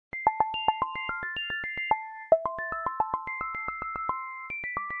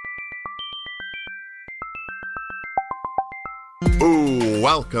Ooh,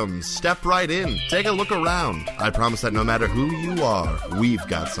 welcome. Step right in. Take a look around. I promise that no matter who you are, we've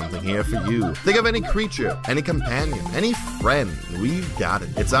got something here for you. Think of any creature, any companion, any friend. We've got it.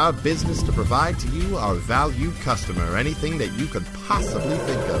 It's our business to provide to you, our valued customer, anything that you could possibly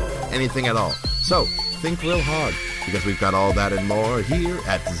think of. Anything at all. So, think real hard, because we've got all that and more here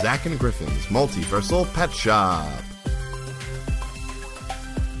at Zach and Griffin's Multiversal Pet Shop.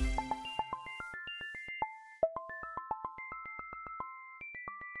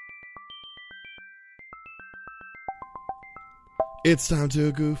 It's time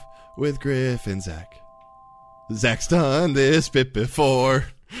to goof with Griff and Zach. Zach's done this bit before.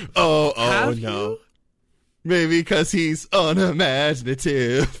 Oh, Have no. you? Maybe because he's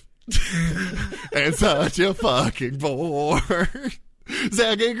unimaginative. And such a fucking bore.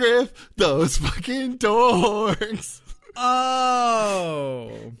 Zach and Griff, those fucking dorks.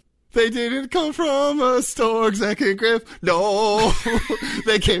 Oh. They didn't come from a stork, Zach and Griff. No,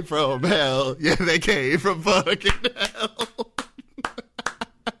 they came from hell. Yeah, they came from fucking hell.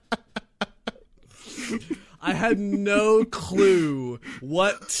 I had no clue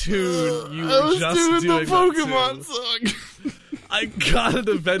what tune you I were was just doing doing. the Pokemon song. I got it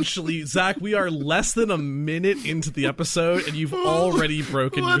eventually. Zach, we are less than a minute into the episode, and you've already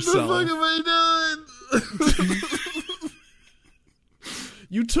broken yourself. What the fuck am I doing?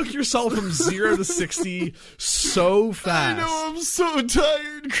 You took yourself from 0 to 60 so fast. I know, I'm so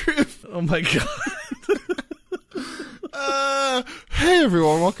tired, Griff. Oh my god. Hey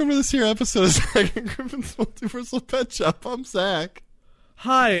everyone, welcome to this here episode of Zach and Griffin's Multiversal Pet Shop. I'm Zach.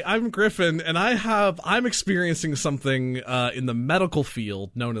 Hi, I'm Griffin, and I'm experiencing something in the medical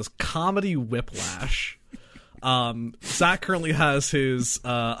field known as comedy whiplash. Zach currently has his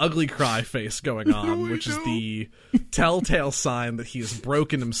ugly cry face going on, which is the telltale sign that he has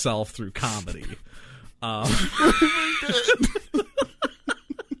broken himself through comedy.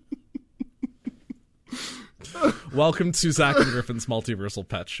 Welcome to Zach and Griffin's Multiversal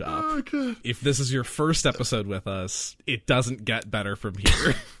Pet Shop. Oh, God. If this is your first episode with us, it doesn't get better from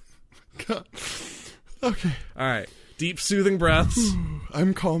here. God. Okay. All right. Deep, soothing breaths.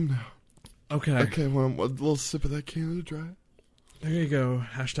 I'm calm now. Okay. Okay, well, a little sip of that Canada Dry. There you go.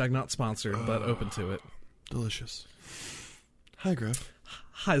 Hashtag not sponsored, but open to it. Delicious. Hi, Griff.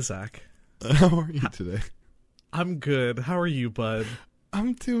 Hi, Zach. How are you today? I'm good. How are you, bud?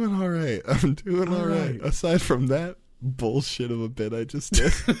 I'm doing all right. I'm doing all right. Aside from that bullshit of a bit I just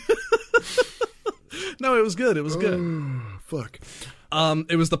did. No, it was good. It was good. Fuck.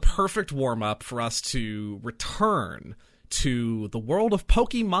 It was the perfect warm-up for us to return to the world of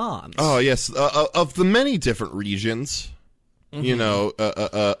Pokemon. Oh, yes. Of the many different regions, you know,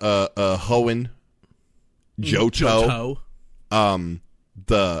 Hoenn, Johto,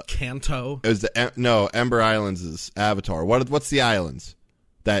 the Kanto. it was the Ember Islands is Avatar. What's the islands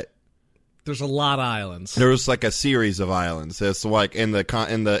that? There's a lot of islands. There was like a series of islands. It's like in the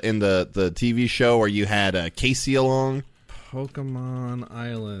TV show where you had Casey along. Pokemon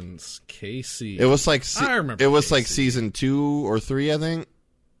Islands, Casey. It was like I remember. It was Casey. like season 2 or 3, I think.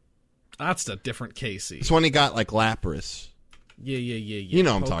 That's a different Casey. It's when he got like Lapras. Yeah. You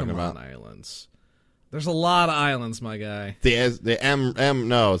know what I'm talking about. Islands. There's a lot of islands, my guy.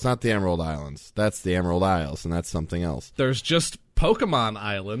 No, it's not the Emerald Islands. That's the Emerald Isles, and that's something else. There's just Pokemon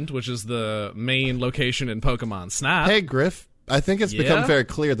Island, which is the main location in Pokemon Snap. Hey, Griff, I think it's become very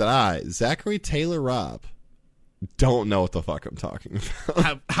clear that I, Zachary Taylor Robb, don't know what the fuck I'm talking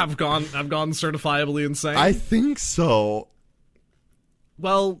about. have gone certifiably insane. I think so.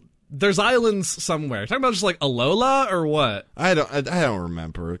 Well, there's islands somewhere. Talking about just like Alola or what? I don't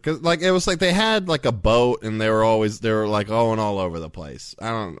remember, because like it was like they had like a boat and they were like going all over the place. I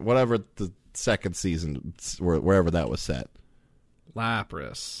don't whatever the second season wherever that was set.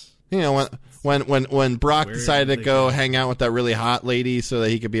 Lapras. You know when Brock Where decided did to they go go? hang out with that really hot lady so that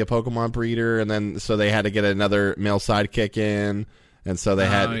he could be a Pokemon breeder, and then so they had to get another male sidekick in. And so they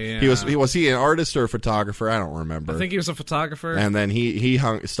had was he an artist or a photographer? I don't remember. I think he was a photographer. And then he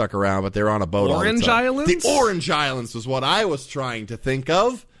stuck around, but they were on a boat. Orange all the time. Islands? The Orange Islands was what I was trying to think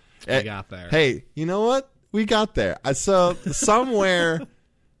of. We got there. Hey, you know what? We got there. So somewhere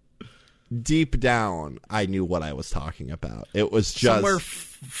deep down, I knew what I was talking about. It was just somewhere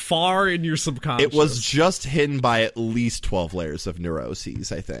far in your subconscious. It was just hidden by at least 12 layers of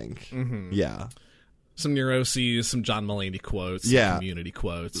neuroses, I think. Mm-hmm. Yeah. some Neuroses, some John Mulaney quotes, some Yeah. Community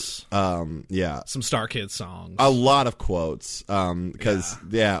quotes, Yeah. some Star Kids songs. A lot of quotes, because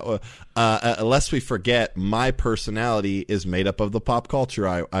lest we forget, my personality is made up of the pop culture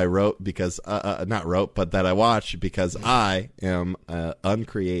I wrote because not wrote, but that I watched because I am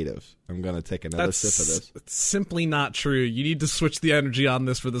uncreative. I'm gonna take another sip of this. It's simply not true. You need to switch the energy on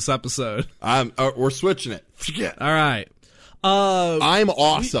this for this episode. We're switching it. All right. I'm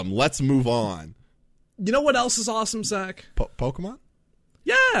awesome. Let's move on. You know what else is awesome, Zach? Pokemon.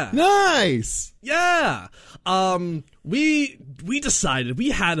 Yeah. Nice. Yeah. We decided we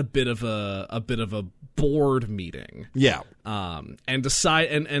had a bit of a board meeting. Yeah.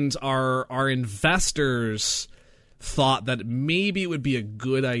 And our investors thought that maybe it would be a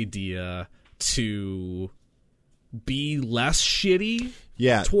good idea to be less shitty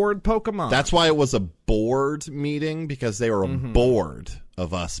toward Pokemon. That's why it was a board meeting, because they were bored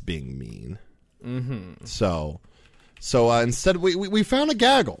of us being mean. Mm-hmm. So instead we found a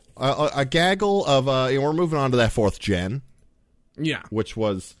gaggle of we're moving on to that 4th gen, which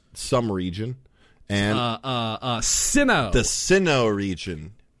was some region, and Sinnoh, the Sinnoh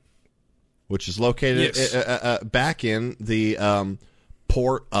region, which is located back in the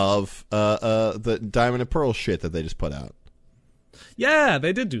port of the Diamond and Pearl shit that they just put out. Yeah,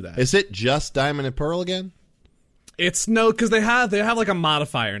 they did do that. Is it just Diamond and Pearl again? It's no, because they have like a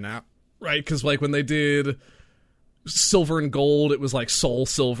modifier now, right? Because like when they did Silver and Gold, it was like Soul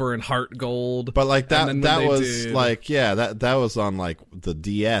Silver and Heart Gold. But like that was like that was on like the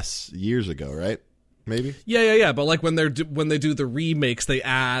DS years ago, right? Maybe. Yeah. But like when they do the remakes, they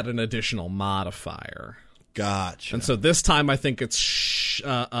add an additional modifier. Gotcha. And so this time I think it's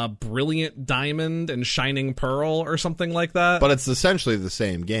Brilliant Diamond and Shining Pearl or something like that. But it's essentially the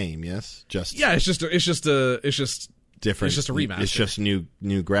same game, yes? Just it's just different. It's just a remaster. It's just new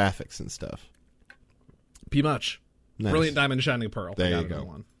graphics and stuff. Pretty much. Nice. Brilliant Diamond and Shining Pearl. There you go.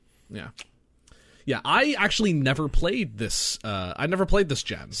 One. Yeah. I actually never played this. I never played this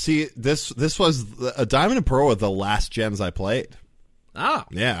gen. See, this was a Diamond and Pearl were the last gens I played. Ah.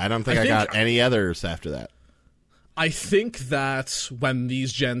 Yeah, I don't think I got any others after that. I think that when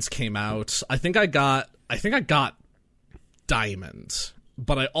these gens came out, I think I got Diamond,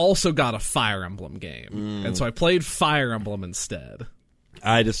 but I also got a Fire Emblem game, and so I played Fire Emblem instead.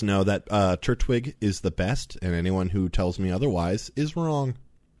 I just know that Turtwig is the best, and anyone who tells me otherwise is wrong.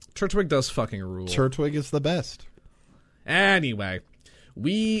 Turtwig does fucking rule. Turtwig is the best. Anyway,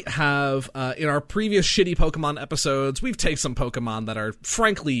 we have, in our previous shitty Pokemon episodes, we've taken some Pokemon that are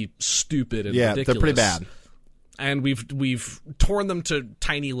frankly stupid and ridiculous. Yeah, they're pretty bad. And we've torn them to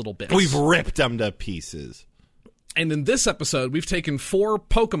tiny little bits. We've ripped them to pieces. And in this episode, we've taken 4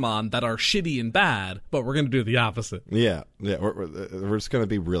 Pokemon that are shitty and bad, but we're going to do the opposite. Yeah. We're just going to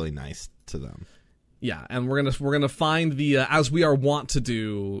be really nice to them. Yeah, and we're gonna find the as we are wont to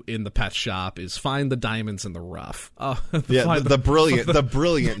do in the pet shop is find the diamonds in the rough. Oh, the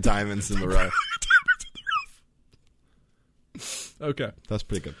brilliant diamonds in the rough. Okay, that's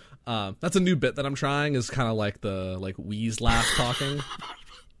pretty good. That's a new bit that I'm trying. Is kind of like the Wheeze laugh talking.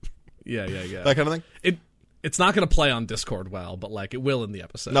 Yeah. That kind of thing. It's not gonna play on Discord well, but like it will in the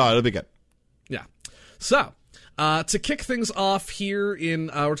episode. No, it'll be good. Yeah. So. To kick things off here we're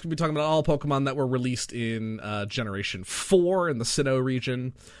going to be talking about all Pokemon that were released in Generation 4 in the Sinnoh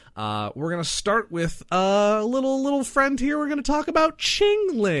region. We're going to start with a little friend here. We're going to talk about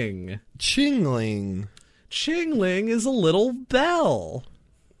Chingling. Chingling is a little bell.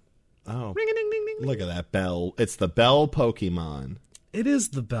 Oh. Ring-a-ding-ding-ding. Look at that bell. It's the bell Pokemon. It is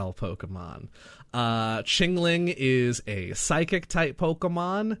the bell Pokemon. Chingling is a psychic-type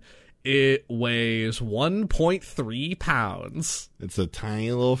Pokemon. It weighs 1.3 pounds. It's a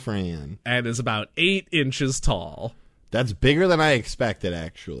tiny little friend. And is about 8 inches tall. That's bigger than I expected,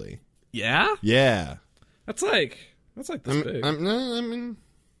 actually. Yeah? Yeah. That's like this big. I mean,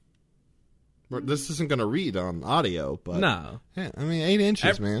 this isn't going to read on audio, but... No. Yeah, I mean, 8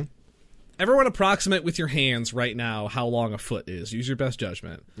 inches, man. Everyone approximate with your hands right now how long a foot is. Use your best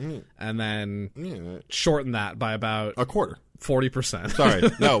judgment. And then shorten that by about... a quarter. 40%.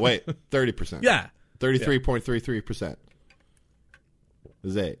 Sorry. No, wait. 30%. Yeah. 33.33%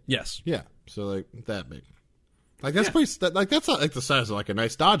 is 8. Yes. Yeah. So, like, that big. Like, that's pretty... that's not, like, the size of, like, a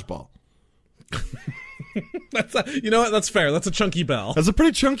nice dodgeball. You know what? That's fair. That's a chunky bell. That's a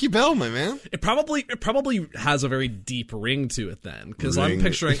pretty chunky bell, my man. It probably has a very deep ring to it then, because I'm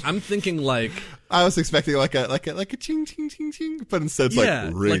thinking like I was expecting like a ching ching ching ching, but instead it's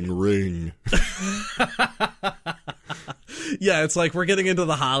like ring. Yeah, it's like we're getting into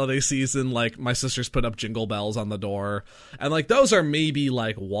the holiday season. Like my sisters put up jingle bells on the door, and like those are maybe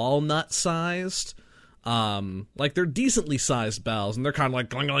like walnut sized. Like they're decently sized bells, and they're kind of like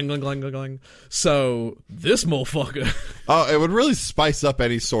gling, gling, gling, gling, gling, gling. So this motherfucker. Oh, it would really spice up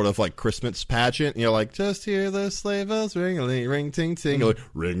any sort of like Christmas pageant. You're like, just hear the sleigh bells ring, ring, ting, ting. You're like,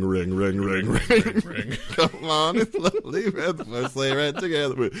 ring, ring, ring, ring, ring. Come on, it's lovely, the sleigh ride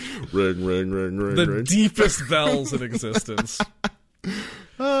together. Ring, ring, ring, ring, The ring. deepest bells in existence.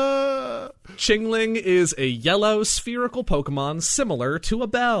 Chingling is a yellow spherical Pokemon similar to a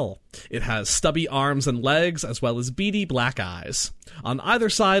bell. It has stubby arms and legs as well as beady black eyes. On either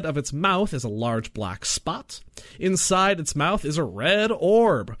side of its mouth is a large black spot. Inside its mouth is a red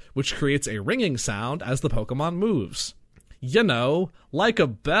orb, which creates a ringing sound as the Pokemon moves. You know, like a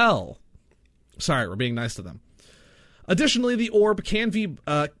bell. Sorry, we're being nice to them. Additionally, the orb can be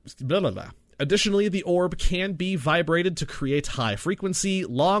Additionally, the orb can be vibrated to create high-frequency,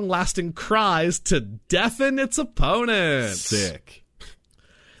 long-lasting cries to deafen its opponents. Sick.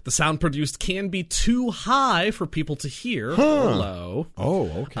 The sound produced can be too high for people to hear, or low. Oh,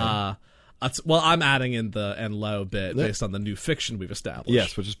 okay. Well, I'm adding in the and low bit based on the new fiction we've established.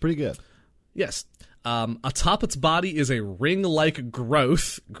 Yes, which is pretty good. Yes. Atop its body is a ring-like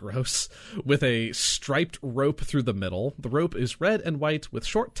growth, gross, with a striped rope through the middle. The rope is red and white with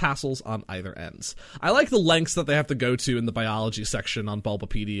short tassels on either ends. I like the lengths that they have to go to in the biology section on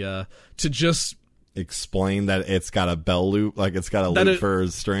Bulbapedia to just explain that it's got a bell loop, like it's got a loop for a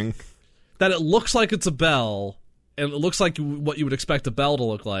string. That it looks like it's a bell, and it looks like what you would expect a bell to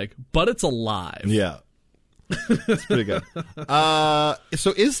look like, but it's alive. Yeah. It's pretty good.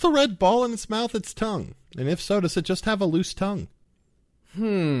 So is the red ball in its mouth its tongue? And if so, does it just have a loose tongue?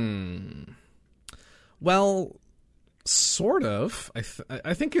 Well, sort of.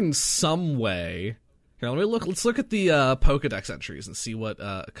 I think in some way. Here, let's look at the Pokedex entries and see what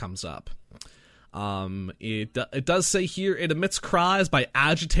comes up. It does say here it emits cries by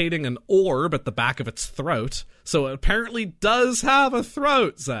agitating an orb at the back of its throat. So it apparently does have a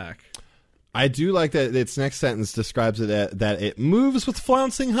throat, Zach. I do like that its next sentence describes it that it moves with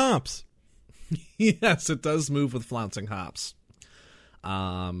flouncing hops. Yes, it does move with flouncing hops.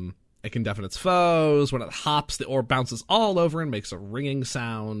 It can deafen its foes. When it hops, the orb bounces all over and makes a ringing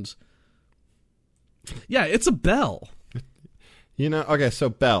sound. Yeah, it's a bell. Okay, so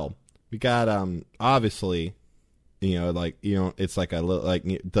bell. We got obviously, it's like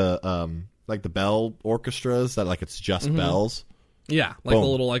the bell orchestras that like it's just bells. Yeah, like Boom. the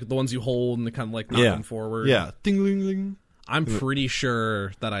little the ones you hold and they kind of like knock them forward. Yeah, ding ding ding. I'm pretty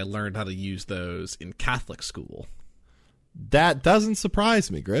sure that I learned how to use those in Catholic school. That doesn't surprise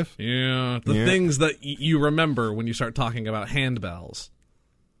me, Griff. Yeah, things that you remember when you start talking about handbells.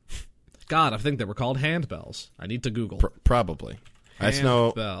 God, I think they were called handbells. I need to Google. Probably. I just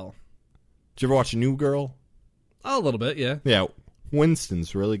know. Bell. Did you ever watch New Girl? A little bit, yeah. Yeah,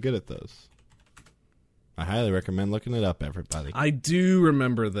 Winston's really good at those. I highly recommend looking it up, everybody. I do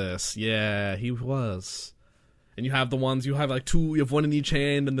remember this. Yeah, he was. And you have the ones, you have like two, you have one in each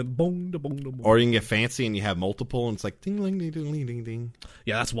hand, and then boom, da boom, da boom. Or you can get fancy and you have multiple, and it's like ding, ding, ding, ding, ding, ding.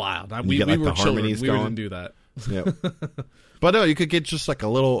 Yeah, that's wild. We get, like, were the harmonies children. going. We didn't do that. Yeah. But no, you could get just like a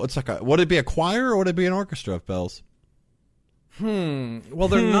little, it's like would it be a choir or would it be an orchestra of bells? Well,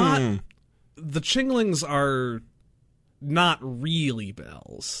 they're not, the Chinglings are not really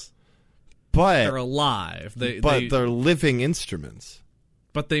bells. But they're alive. They're living instruments.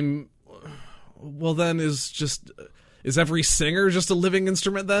 But well, then is every singer just a living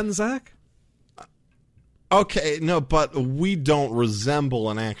instrument then, Zach? Okay, no, but we don't resemble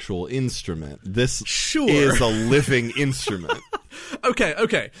an actual instrument. This sure is a living instrument.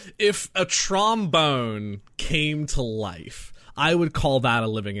 Okay. If a trombone came to life, I would call that a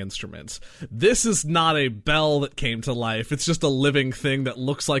living instrument. This is not a bell that came to life. It's just a living thing that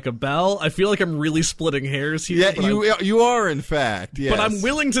looks like a bell. I feel like I'm really splitting hairs here. Yeah, you are, in fact, yes. But I'm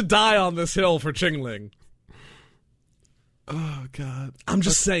willing to die on this hill for Chingling. Oh, God. I'm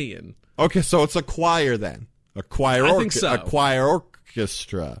just saying. Okay, so it's a choir then. A choir I think so. A choir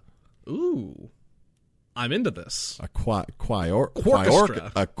orchestra. Ooh. I'm into this. A choir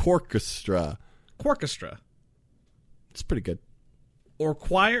orchestra. A orchestra. Quarkestra. It's pretty good. Or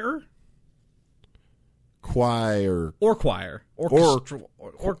choir? Choir. Or choir. Orchestra.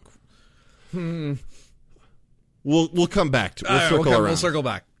 We'll come back to it. We'll circle around.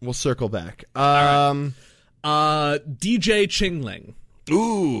 We'll circle back. Right. DJ Chingling.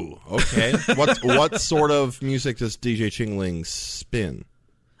 Ooh, okay. What sort of music does DJ Chingling spin?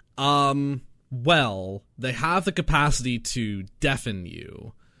 Well, they have the capacity to deafen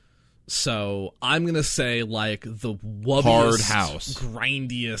you. So I'm gonna say like the wubbiest, hard house,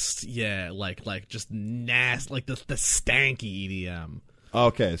 grindiest, like just nasty, like the stanky EDM.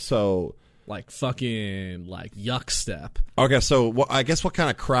 Okay, so like fucking like yuck step. Okay, so I guess what kind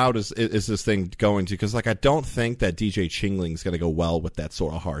of crowd is this thing going to? Because like I don't think that DJ Chingling's going to go well with that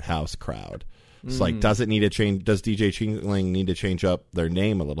sort of hard house crowd. It's like, does it need to change? Does DJ Chingling need to change up their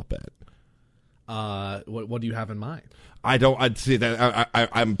name a little bit? What do you have in mind? I don't. I'd see that.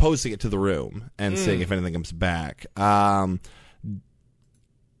 I'm posting it to the room and seeing if anything comes back. Nope,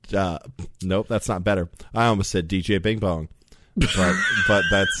 that's not better. I almost said DJ Bing Bong, but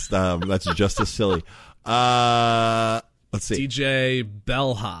that's just as silly. Let's see. DJ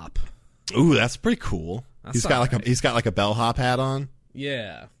Bellhop. Ooh, that's pretty cool. He's got like a bellhop hat on.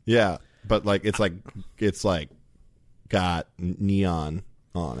 Yeah. Yeah, but like it's got neon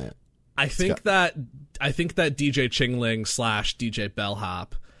on it. I think that DJ Chingling / DJ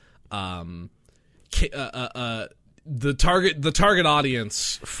Bellhop, the target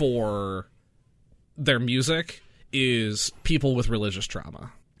audience for their music is people with religious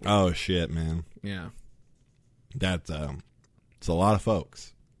trauma. Oh shit, man. Yeah. That's it's a lot of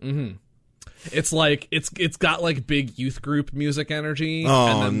folks. Mm-hmm. It's like it's got like big youth group music energy.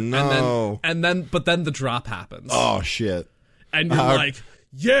 Oh, and then the drop happens. Oh shit. And you're like,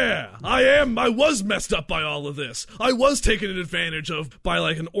 yeah, I was messed up by all of this. I was taken advantage of by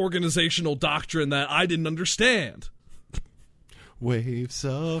like an organizational doctrine that I didn't understand. Waves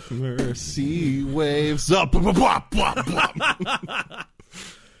of mercy, waves up.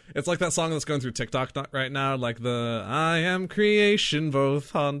 It's like that song that's going through TikTok right now, like the I am creation,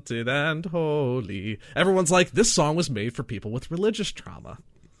 both haunted and holy. Everyone's like, this song was made for people with religious trauma.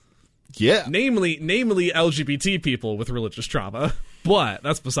 Yeah. Namely LGBT people with religious trauma. But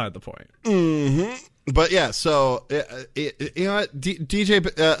that's beside the point. Mm-hmm. But yeah, so, you know what?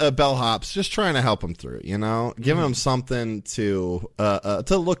 DJ Bellhop's just trying to help him through, you know? Giving him something to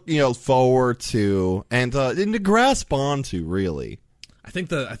look, forward to and to grasp onto, really. I think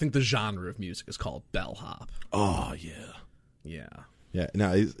the genre of music is called bellhop. Oh yeah, yeah.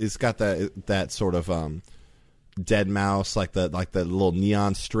 No, he's got that sort of dead mouse, like the little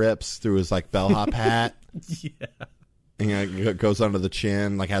neon strips through his like bellhop hat. Yeah, and it goes under the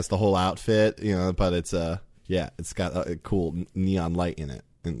chin, like has the whole outfit, But it's it's got a cool neon light in it,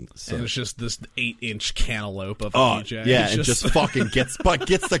 and it's just this 8-inch cantaloupe of a DJ. Yeah, and just fucking gets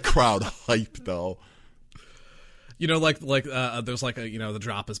the crowd hyped though. There's like the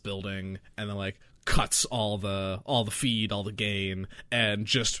drop is building, and then like cuts all the feed, all the gain, and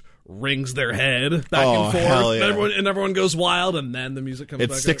just rings their head back and forth. Hell yeah. And everyone goes wild, and then the music comes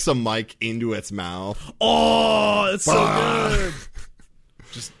back. It sticks a mic into its mouth. Oh, it's so good.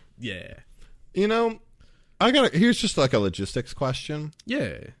 Just yeah. Here's just like a logistics question.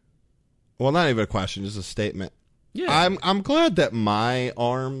 Yeah. Well, not even a question, just a statement. Yeah. I'm glad that my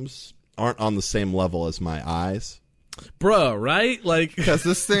arms aren't on the same level as my eyes. Bruh, right? Like, because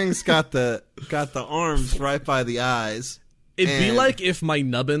this thing's got the arms right by the eyes. It'd be like if my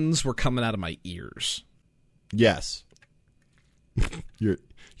nubbins were coming out of my ears. Yes. your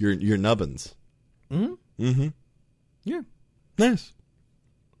nubbins. Mm-hmm. Mm-hmm. Yeah. Nice.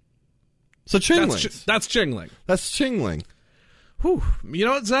 So Chingling. That's Chingling. That's Chingling. Whew. You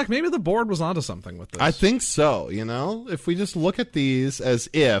know what, Zach? Maybe the board was onto something with this. I think so, If we just look at these as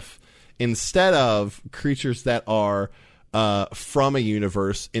if, instead of creatures that are from a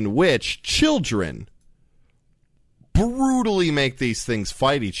universe in which children brutally make these things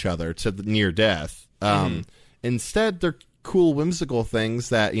fight each other to the near death, instead they're cool, whimsical things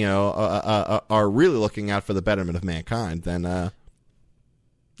that are really looking out for the betterment of mankind. Then,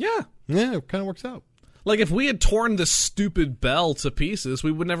 it kind of works out. Like, if we had torn this stupid bell to pieces,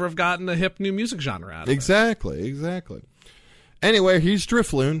 we would never have gotten a hip new music genre out of it. Exactly. Anyway, he's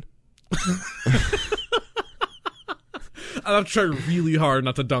Drifloon. I have to try really hard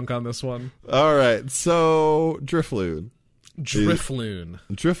not to dunk on this one. All right, so Drifloon.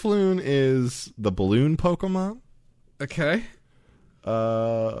 Drifloon is the balloon Pokemon. Okay.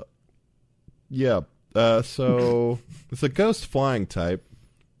 Yeah. So it's a ghost flying type.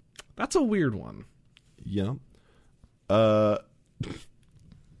 That's a weird one. Yeah. I'm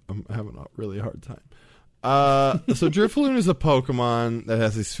having a really hard time. So Drifloon is a Pokemon that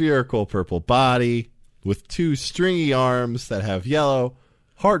has a spherical purple body with 2 stringy arms that have yellow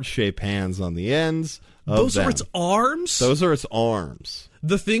heart-shaped hands on the ends of Those them. are its arms? Those are its arms.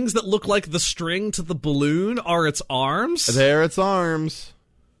 The things that look like the string to the balloon are its arms? They're its arms.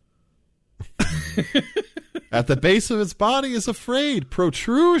 At the base of its body is a frayed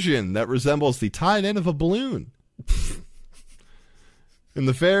protrusion that resembles the tied end of a balloon. In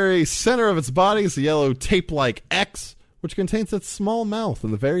the very center of its body is a yellow tape-like X, which contains its small mouth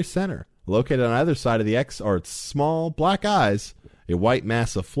in the very center. Located on either side of the X are its small black eyes, A white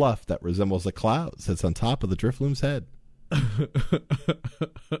mass of fluff that resembles a cloud sits on top of the Drifloon's head.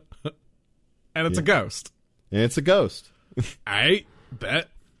 And it's a ghost. And it's a ghost. I bet.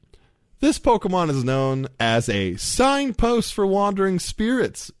 This Pokemon is known as a signpost for wandering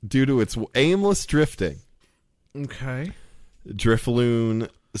spirits due to its aimless drifting. Okay. Drifloon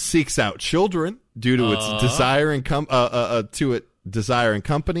seeks out children due to its desire and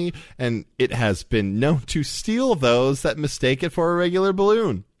company, and it has been known to steal those that mistake it for a regular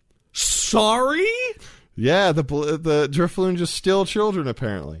balloon. Sorry? Yeah, the Drifloon just steals children,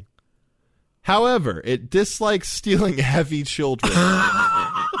 apparently. However, it dislikes stealing heavy children.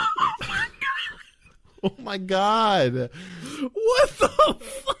 Oh my god. What the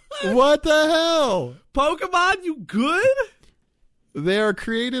fuck? What the hell? Pokemon, you good? They are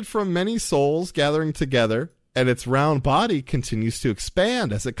created from many souls gathering together, and its round body continues to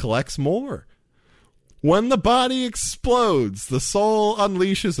expand as it collects more. When the body explodes, the soul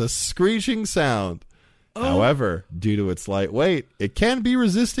unleashes a screeching sound. However, due to its light weight, it can be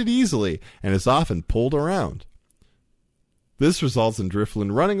resisted easily and is often pulled around. This results in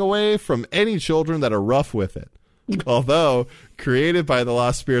Drifloon running away from any children that are rough with it. Although created by the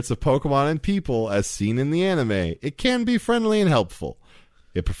lost spirits of Pokemon and people, as seen in the anime, it can be friendly and helpful.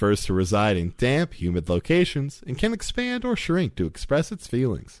 It prefers to reside in damp, humid locations and can expand or shrink to express its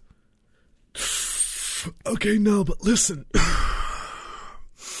feelings. Okay, no, but listen.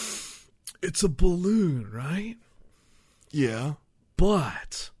 It's a balloon, right? Yeah.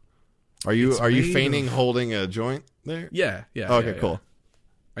 But Are you feigning holding a joint there? Yeah. Okay, cool.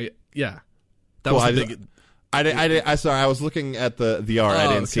 Yeah. That Cool, was the big. Sorry, I was looking at the art. I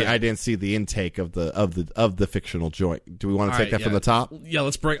didn't okay. I didn't see the intake of the fictional joint. Do we want to take that from the top? Yeah,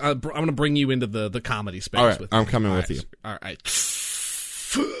 let's bring. I'm going to bring you into the comedy space. All right, with I'm coming with you. All right.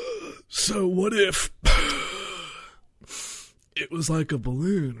 So what if it was like a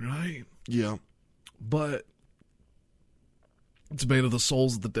balloon, right? Yeah. But it's made of the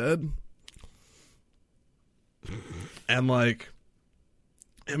souls of the dead, and like.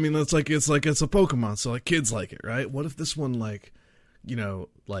 I mean, it's a Pokemon, so like kids like it, right? What if this one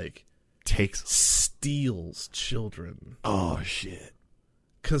steals children? Oh shit!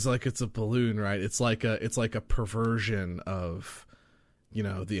 Because like it's a balloon, right? It's like a perversion of,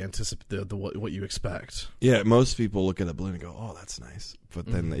 what you expect. Yeah, most people look at a balloon and go, "Oh, that's nice," but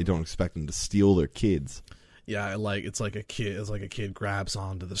then they don't expect them to steal their kids. Yeah, it's like a kid grabs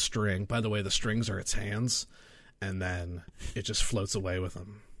onto the string. By the way, the strings are its hands. And then it just floats away with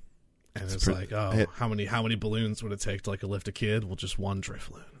them, and it's like, how many balloons would it take to lift a kid? Well, just one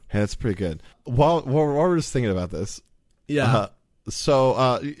Drifloon. Hey, that's pretty good. While we're just thinking about this, yeah.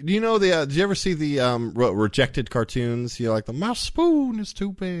 Do you know did you ever see the rejected cartoons? Like the mouse spoon is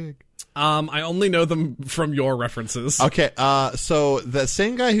too big. I only know them from your references. Okay. So the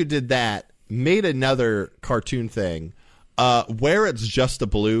same guy who did that made another cartoon thing. Where it's just a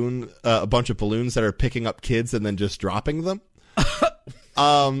balloon, a bunch of balloons that are picking up kids and then just dropping them.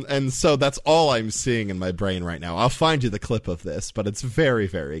 And so that's all I'm seeing in my brain right now. I'll find you the clip of this, but it's very,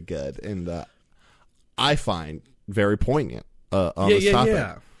 very good. And I find very poignant on this topic.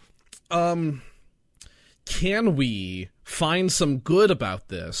 Yeah. Can we find some good about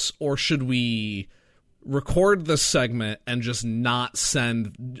this, or should we record this segment and just not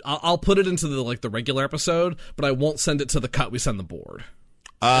send? I'll put it into the regular episode, but I won't send it to the cut. We send the board,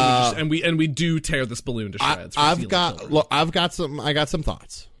 and we do tear this balloon to shreds. I got some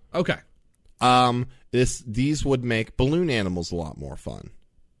thoughts. Okay. These would make balloon animals a lot more fun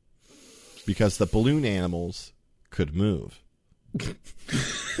because the balloon animals could move.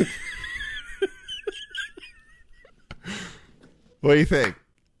 What do you think?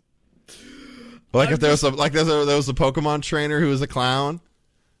 If there was a Pokemon trainer who was a clown,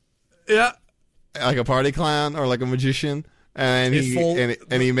 yeah, like a party clown or like a magician, and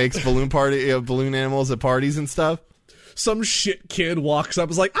he makes balloon animals at parties and stuff. Some shit kid walks up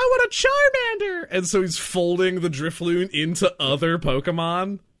and is like, I want a Charmander, and so he's folding the Drifloon into other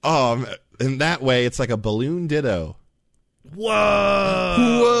Pokemon. In that way, it's like a balloon Ditto.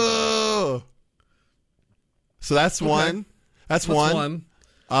 Whoa! So that's one. That's one.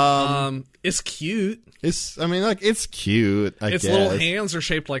 It's cute. It's cute. Its little hands are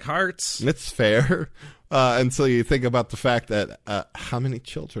shaped like hearts. It's fair. Until you think about the fact that how many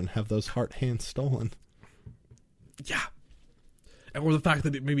children have those heart hands stolen? Yeah. Or the fact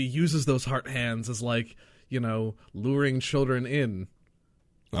that it maybe uses those heart hands as luring children in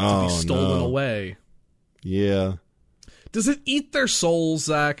to be stolen away. Yeah. Does it eat their souls,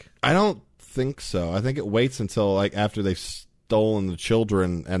 Zach? I don't think so. I think it waits until after they've stolen the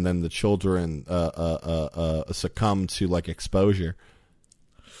children, and then the children succumb to like exposure.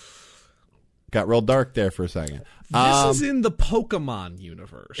 Got real dark there for a second. This is in the Pokemon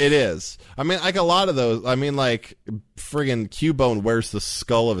universe. It is. I mean, like a lot of those. I mean, like friggin' Cubone wears the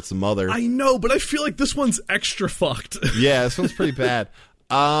skull of its mother. I know, but I feel like this one's extra fucked. Yeah, this one's pretty bad.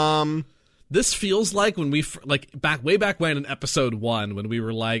 This feels like when we way back when in episode 1 when we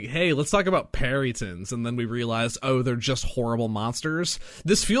were like, hey, let's talk about Perytons, and then we realized, oh, they're just horrible monsters.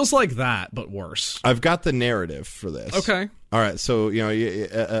 This feels like that, but worse. I've got the narrative for this. Okay. All right, so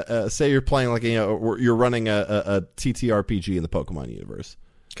say you're playing like you're running a TTRPG in the Pokemon universe.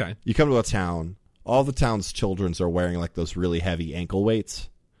 Okay. You come to a town. All the town's children are wearing like those really heavy ankle weights,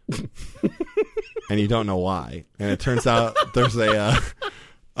 and you don't know why. And it turns out there's a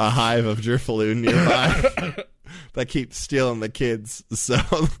hive of Drifloon nearby that keeps stealing the kids. So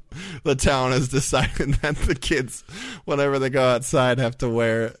the town has decided that the kids, whenever they go outside, have to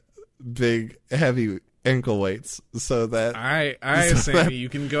wear big, heavy ankle weights. So that all right, Sammy, you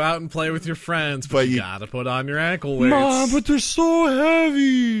can go out and play with your friends, but you gotta put on your ankle weights. Mom, but they're so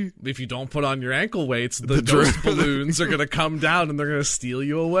heavy. If you don't put on your ankle weights, the ghost balloons are gonna come down and they're gonna steal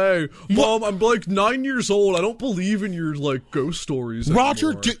you away. Mom, I'm like 9 years old. I don't believe in your like ghost stories anymore.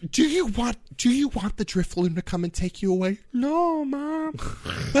 Roger, do you want the Drifloon to come and take you away? No, Mom.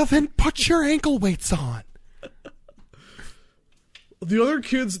 Well, then put your ankle weights on. The other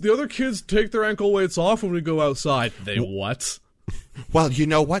kids take their ankle weights off when we go outside. They what? Well, you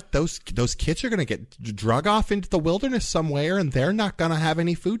know what? Those kids are going to get drug off into the wilderness somewhere, and they're not going to have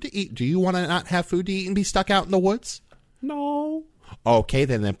any food to eat. Do you want to not have food to eat and be stuck out in the woods? No. Okay,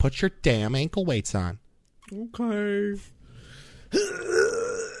 then put your damn ankle weights on. Okay.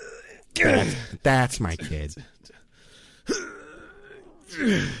 That's my kid.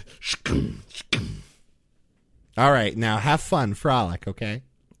 All right, now have fun, frolic, okay?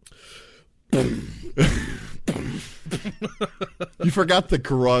 You forgot the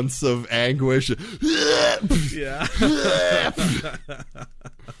grunts of anguish. Yeah.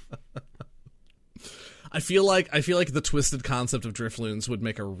 I feel like the twisted concept of Drifloons would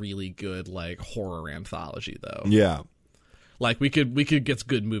make a really good like horror anthology, though. Yeah. Like we could get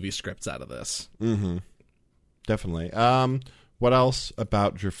good movie scripts out of this. Mm-hmm. Definitely. What else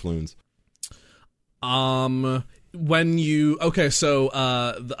about Drifloons? When you a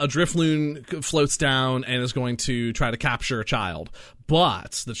Drifloon floats down and is going to try to capture a child,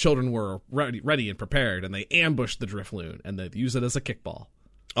 but the children were ready and prepared, and they ambushed the Drifloon and they use it as a kickball.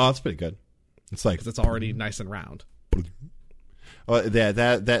 Oh, that's pretty good. It's like it's already nice and round. Well,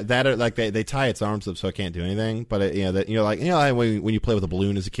 that like they tie its arms up so it can't do anything. But when you play with a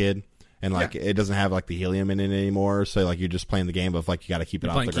balloon as a kid. And like it doesn't have like the helium in it anymore, so like you're just playing the game of like you got to keep it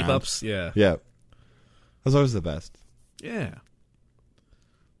off the ground. Keep-ups, yeah. That's always the best. Yeah.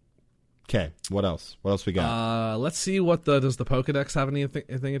 Okay, what else? What else we got? Let's see. Does the Pokedex have anything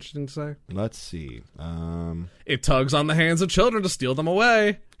interesting to say? Let's see. It tugs on the hands of children to steal them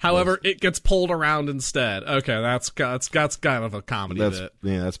away. However, it gets pulled around instead. Okay, that's kind of a comedy bit.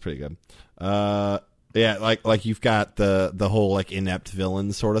 Yeah, that's pretty good. Yeah, like you've got the whole like inept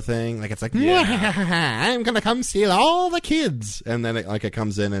villain sort of thing. Like it's like, I'm gonna come steal all the kids, and then it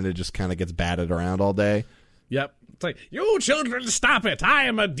comes in and it just kind of gets batted around all day. Yep, it's like, you children, stop it! I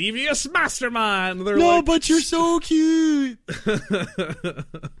am a devious mastermind. But you're so cute.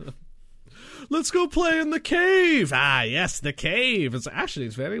 Let's go play in the cave. Ah, yes, the cave. It's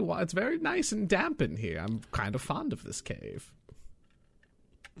very nice and damp in here. I'm kind of fond of this cave.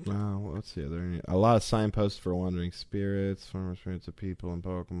 Let's see. Are there a lot of signposts for wandering spirits, farmer spirits of people, and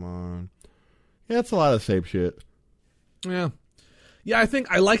Pokemon? Yeah, it's a lot of same shit. Yeah. I think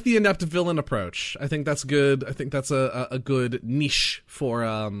I like the inept villain approach. I think that's good. I think that's a good niche for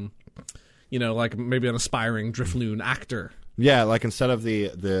like maybe an aspiring Drifloon actor. Yeah, like instead of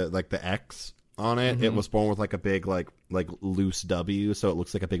the X on it, it was born with like a big like loose W, so it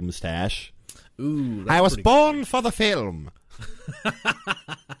looks like a big mustache. Ooh, I was born for the film.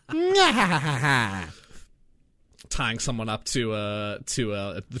 Tying someone up to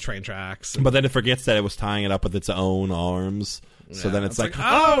the train tracks, but then it forgets that it was tying it up with its own arms. So then it's like,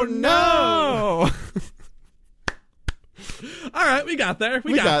 oh no! All right, we got there.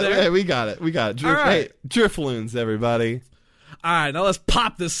 We got there. Hey, we got it. All right. Hey, Drifloons, everybody. All right, now let's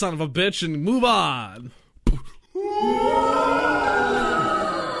pop this son of a bitch and move on.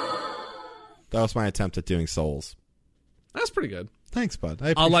 That was my attempt at doing Souls. That's pretty good. Thanks, bud.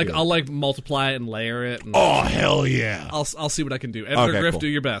 I'll multiply it and layer it. And oh hell yeah! I'll see what I can do. Editor Griff, cool. Do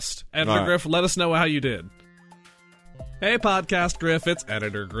your best. Editor Griff, let us know how you did. Hey, Podcast Griff, it's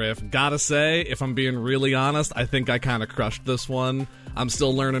Editor Griff. Gotta say, if I'm being really honest, I think I kind of crushed this one. I'm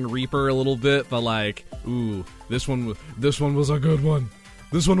still learning Reaper a little bit, but like, ooh, this one was a good one.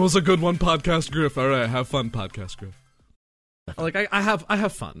 This one was a good one, Podcast Griff. All right, have fun, Podcast Griff. Like, I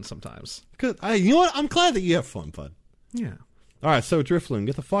have fun sometimes. Good. You know what? I'm glad that you have fun, bud. Yeah. All right, so Drifloon,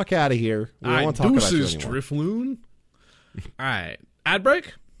 get the fuck out of here. We don't want to talk about you anymore. Drifloon. All right, ad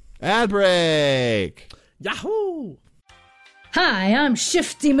break. Ad break. Yahoo! Hi, I'm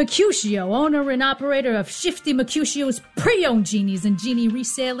Shifty Mercutio, owner and operator of Shifty Mercutio's pre-owned genies and genie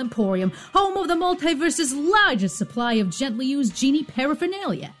resale emporium, home of the multiverse's largest supply of gently used genie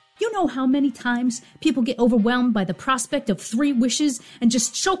paraphernalia. You know how many times people get overwhelmed by the prospect of 3 wishes and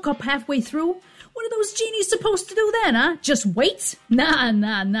just choke up halfway through? What are those genies supposed to do then, huh? Just wait?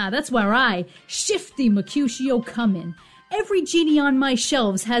 Nah, that's where I, Shifty Mercutio, come in. Every genie on my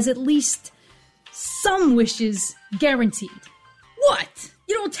shelves has at least some wishes guaranteed. What?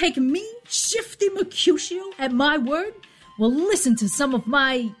 You don't take me, Shifty Mercutio, at my word? Well, listen to some of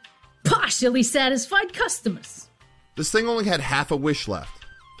my partially satisfied customers. This thing only had half a wish left.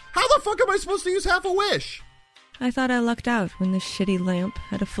 How the fuck am I supposed to use half a wish? I thought I lucked out when this shitty lamp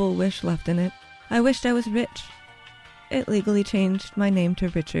had a full wish left in it. I wished I was rich. It legally changed my name to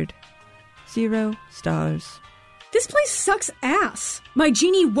Richard. 0 stars. This place sucks ass. My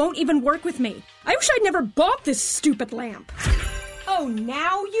genie won't even work with me. I wish I'd never bought this stupid lamp. Oh,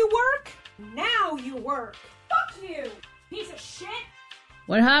 now you work? Now you work. Fuck you, piece of shit.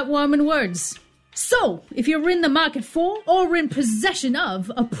 What heartwarming words. So, if you're in the market for or in possession of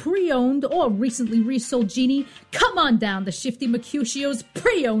a pre-owned or recently resold genie, come on down to Shifty Mercutio's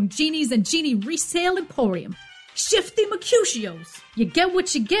pre-owned genies and genie resale emporium. Shifty Mercutio's. You get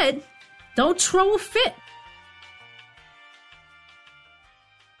what you get. Don't throw a fit.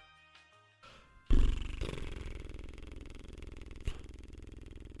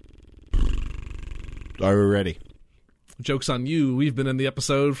 Are we ready? Joke's on you. We've been in the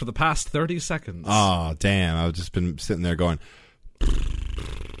episode for the past 30 seconds. Oh, damn. I've just been sitting there going,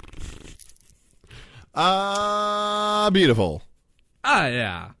 beautiful.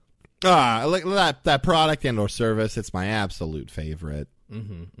 Yeah. I like that product and or service. It's my absolute favorite.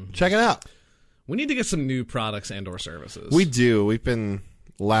 Check it out. We need to get some new products and or services. We do. We've been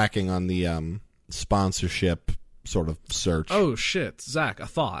lacking on the sponsorship sort of search. Oh, shit. Zach, a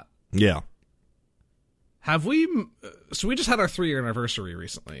thought. Yeah. Have we... So we just had our 3-year anniversary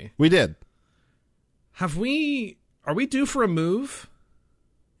recently. We did. Have we... Are we due for a move?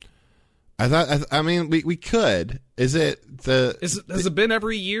 I mean, we could. Is it the... Has it been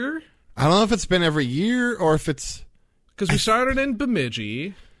every year? I don't know if it's been every year or if it's... Because we started in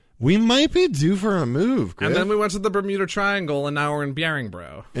Bemidji. We might be due for a move, Griff. And then we went to the Bermuda Triangle, and now we're in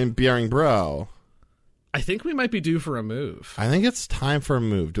Bjerringbro. In Bjerringbro. I think we might be due for a move. I think it's time for a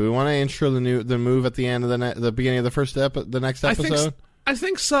move. Do we want to intro the move at the end of the beginning of the next episode? I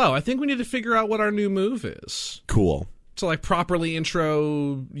think so. I think we need to figure out what our new move is. Cool. To like properly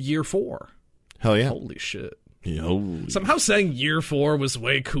intro year 4. Hell yeah. Holy shit. Yo. Somehow saying year 4 was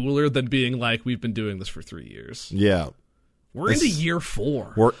way cooler than being like, we've been doing this for 3 years. Yeah. We're into year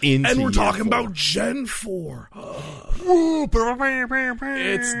 4. We're into And we're year talking 4. about Gen 4.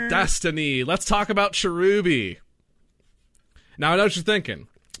 It's Destiny. Let's talk about Cherubi. Now, I know what you're thinking.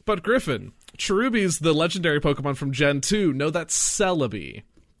 But Griffin, Cherubi's the legendary Pokemon from Gen 2. No, that's Celebi.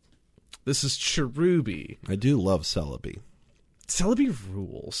 This is Cherubi. I do love Celebi. Celebi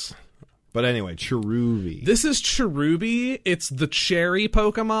rules. But anyway, Cherubi. This is Cherubi. It's the cherry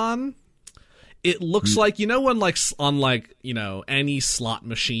Pokemon. It looks like, you know, when on any slot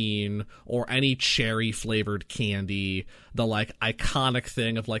machine or any cherry flavored candy, the like iconic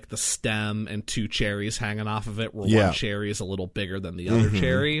thing of like the stem and 2 cherries hanging off of it, where one cherry is a little bigger than the other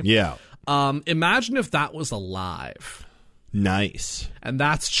cherry. Yeah. Imagine if that was alive. Nice. And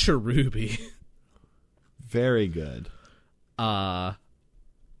that's Cherubi. Very good. Yeah.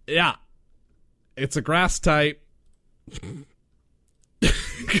 It's a grass type.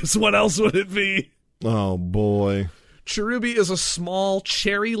 Because what else would it be? Oh, boy. Cherubi is a small,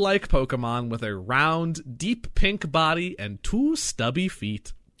 cherry-like Pokemon with a round, deep pink body and 2 stubby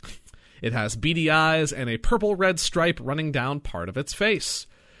feet. It has beady eyes and a purple-red stripe running down part of its face.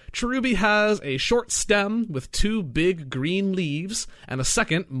 Cherubi has a short stem with 2 big green leaves and a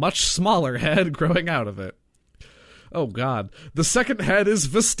second, much smaller head growing out of it. Oh god. The second head is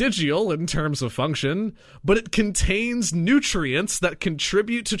vestigial in terms of function, but it contains nutrients that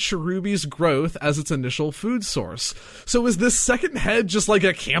contribute to Cherubi's growth as its initial food source. So is this second head just like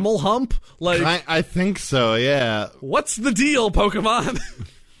a camel hump? Like, I think so, yeah. What's the deal, Pokemon?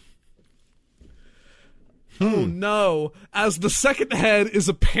 Oh no. As the second head is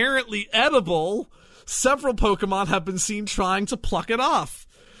apparently edible, several Pokemon have been seen trying to pluck it off.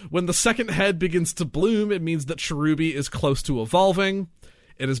 When the second head begins to bloom, it means that Cherubi is close to evolving.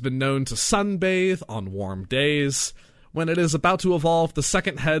 It has been known to sunbathe on warm days. When it is about to evolve, the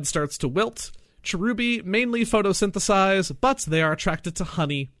second head starts to wilt. Cherubi mainly photosynthesize, but they are attracted to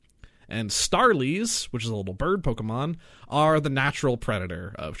honey. And Starlies, which is a little bird Pokemon, are the natural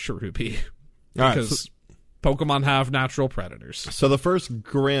predator of Cherubi. Because Pokemon have natural predators. So the first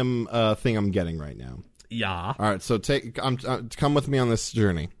grim thing I'm getting right now. Yeah. All right, so come with me on this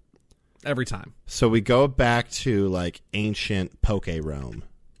journey. Every time. So we go back to, like, ancient Poke-Rome.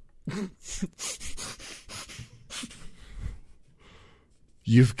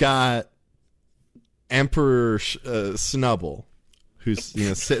 You've got Emperor Snubble, who's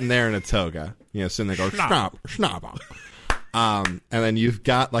sitting there in a toga, sitting there going Schnabble. And then you've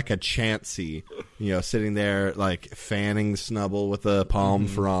got like a Chansey, sitting there like fanning Snubble with a palm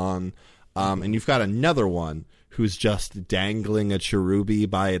frond. And you've got another one who's just dangling a Cherubi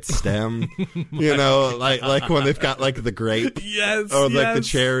by its stem, like when they've got like the grape, or like the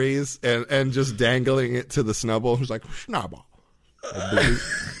cherries, and just dangling it to the Snubble, who's like Schnabble.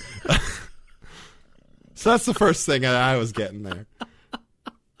 So that's the first thing that I was getting there.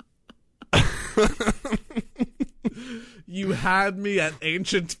 You had me at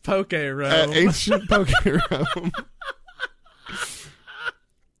ancient Poke-Rome. At ancient Poke-Rome.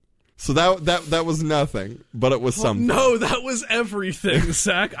 So that was nothing, but it was something. No, that was everything,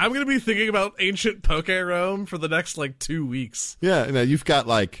 Zach. I'm going to be thinking about ancient Poke-Rome for the next, 2 weeks. Yeah, you've got,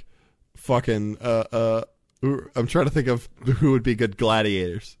 fucking, I'm trying to think of who would be good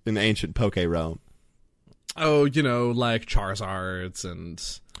gladiators in ancient Poke-Rome. Oh, like Charizards and...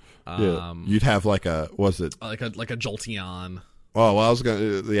 you'd have like a Jolteon. Oh, well, I was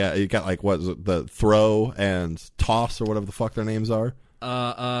gonna. Yeah, you got what is it, the throw and toss or whatever the fuck their names are.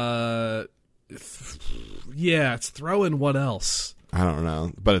 Yeah, it's throw and what else? I don't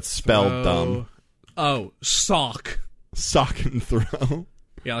know, but it's spelled dumb. Oh, sock and throw.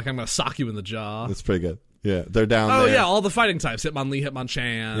 Yeah, like I'm gonna sock you in the jaw. That's pretty good. Yeah, they're down there. Oh yeah, all the fighting types: Hitmonlee,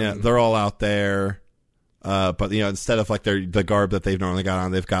 Hitmonchan. Yeah, they're all out there. But instead of like the garb that they've normally got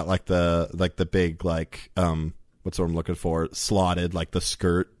on, they've got like the big what's what I'm looking for, slotted like the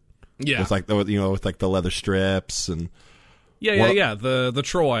skirt. Yeah, with with like the leather strips and the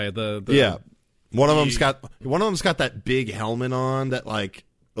Troy yeah. One of them's got that big helmet on that I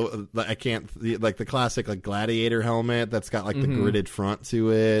can't like the classic like gladiator helmet that's got like the gridded front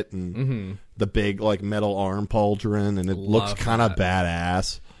to it and the big like metal arm pauldron, and it looks kind of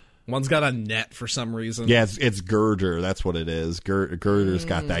badass. One's got a net for some reason. Yeah, it's Girder. That's what it is. Girder's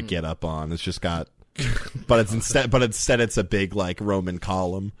got that get up on. It's just got, but instead it's a big like Roman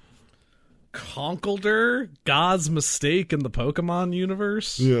column. Conkeldurr, God's mistake in the Pokemon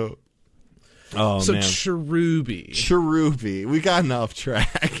universe. Yeah. Oh so man. Cherubi. We got off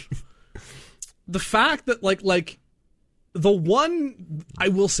track. The fact that like the one, I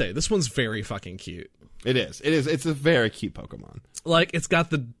will say this one's very fucking cute. It is. It's a very cute Pokemon. Like it's got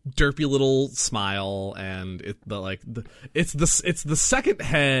the derpy little smile, and it's the second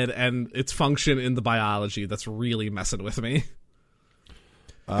head and its function in the biology that's really messing with me.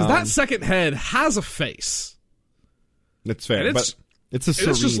 Because that second head has a face. That's fair, but it's a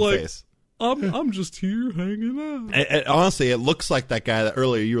serene face. I'm just here hanging out. And honestly, it looks like that guy that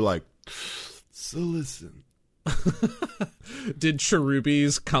earlier you were like, so listen. Did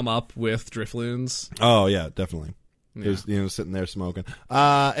Cherubis come up with Drifloons? Oh yeah, definitely. Yeah. It was sitting there smoking.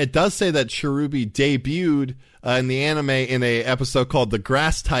 It does say that Cherubi debuted in the anime in a episode called "The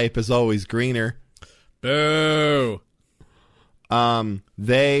Grass Type is Always Greener." Boo.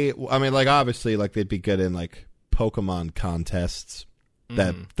 Obviously, they'd be good in like Pokemon contests.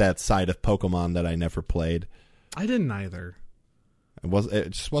 That side of Pokemon that I never played. I didn't either. It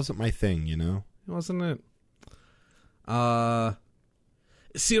just wasn't my thing, Wasn't it?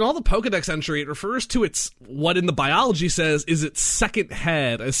 See, in all the Pokedex entry, it refers to what in the biology says is its second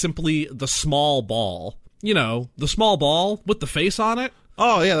head as simply the small ball. The small ball with the face on it.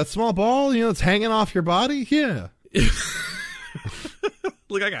 Oh, yeah, that small ball, it's hanging off your body? Yeah.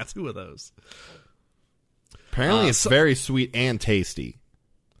 Look, I got 2 of those. Apparently it's very sweet and tasty.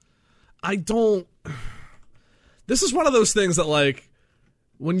 This is one of those things that,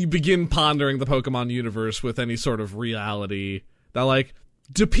 when you begin pondering the Pokemon universe with any sort of reality, that,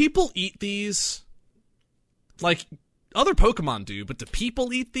 do people eat these? Other Pokemon do, but do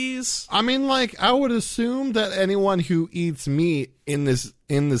people eat these? I mean, I would assume that anyone who eats meat in this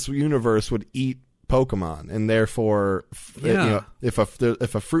universe would eat Pokemon, and therefore, if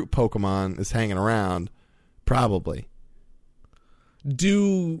a fruit Pokemon is hanging around, Probably.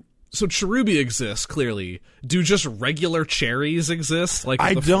 So cherubi exists, clearly. Do just regular cherries exist? Like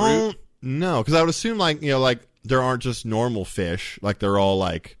I the don't fruit? know, because I would assume, like, you know, like, there aren't just normal fish. Like, they're all,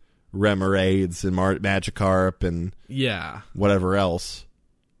 like, remoraid's and Magikarp and Yeah. whatever else.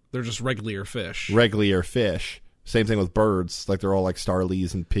 They're just regular fish. Regular fish. Same thing with birds. Like, they're all, like,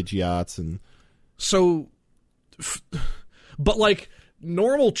 starlies and pidgeots and... So, but, like,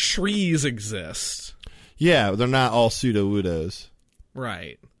 normal trees exist. Yeah, they're not all pseudo-udos.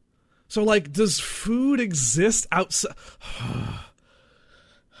 Right. So, like, does food exist outside...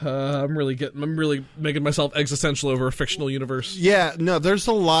 I'm really making myself existential over a fictional universe. Yeah, no, there's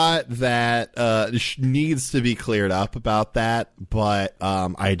a lot that needs to be cleared up about that, but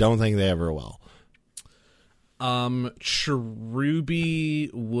I don't think they ever will. Cherubi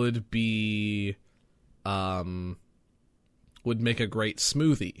would be, would make a great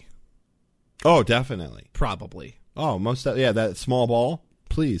smoothie. Oh, definitely. Probably. Oh, that small ball,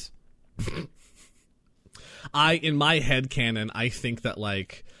 please. In my headcanon, I think that,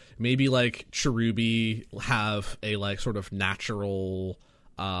 like, maybe, like, cherubi have a, like, sort of natural,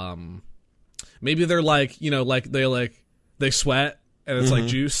 maybe they're, like, you know, like, they sweat, and it's, like,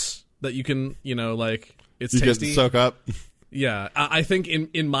 juice that you can, you know, like, it's tasty. You can soak up. Yeah. I think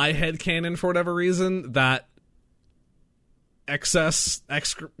in my headcanon, for whatever reason, that I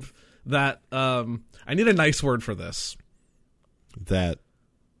need a nice word for this. That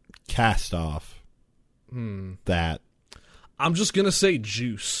cast off. That I'm just gonna say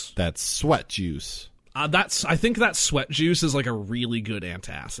juice. That sweat juice. I think that sweat juice is like a really good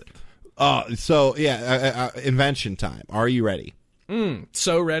antacid. So yeah, invention time. Are you ready?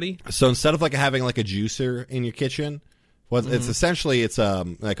 So ready. So instead of like having like a juicer in your kitchen, it's essentially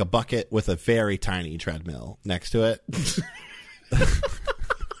like a bucket with a very tiny treadmill next to it,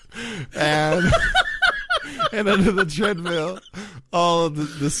 and under the treadmill, all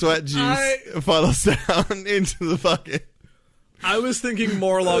of the sweat juice funnels down into the bucket. I was thinking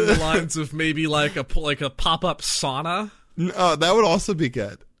more along the lines of maybe like a pop-up sauna. Oh, that would also be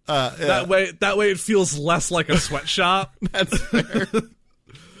good. Yeah. That way it feels less like a sweatshop. That's fair.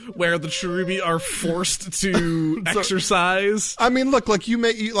 Where the cherubi are forced to exercise. I mean, look, like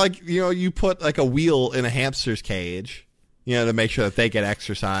you put like a wheel in a hamster's cage, you know, to make sure that they get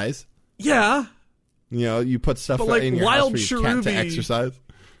exercise. Yeah. You know, you put stuff like in your wild house for your cat to cherubi- exercise.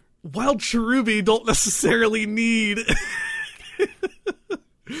 Wild cherubi don't necessarily need.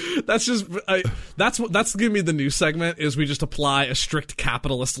 That's gonna be the new segment. Is we just apply a strict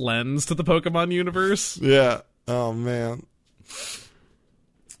capitalist lens to the Pokemon universe? Yeah. Oh man.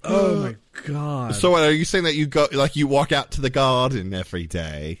 Oh my god. So what, are you saying that you walk out to the garden every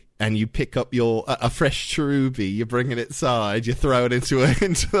day and you pick up a fresh cherubi, you bring it inside, you throw it into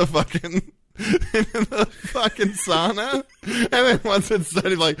the fucking sauna, and then once it's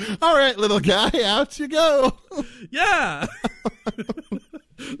done, you're like, all right, little guy, out you go. Yeah.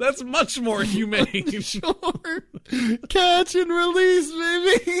 That's much more humane. Sure. Catch and release,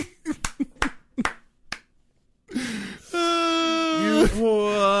 baby. You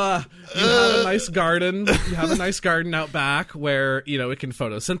have a nice garden. You have a nice garden out back where, you know, it can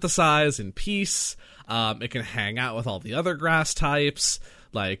photosynthesize in peace. It can hang out with all the other grass types.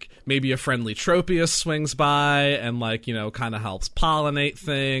 Like, maybe a friendly Tropius swings by and, like, you know, kind of helps pollinate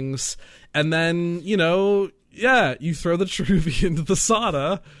things. And then, you know, yeah, you throw the cherubi into the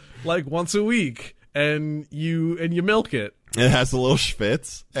sauna, like, once a week. And you milk it. It has a little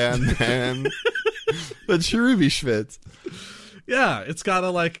schwitz, and then the cherubi schwitz. Yeah, it's gotta,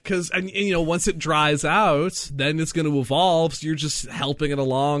 like, and you know, once it dries out, then it's gonna evolve, so you're just helping it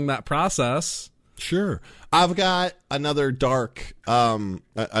along that process. Sure. I've got another dark tale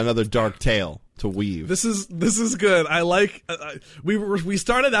to weave. This is good. I like, we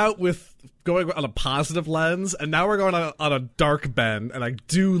started out with going on a positive lens, and now we're going on a dark bend, and I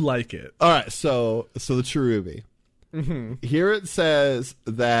do like it. All right, so the cherubi. Mm-hmm. Here it says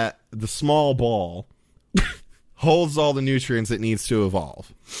that the small ball holds all the nutrients it needs to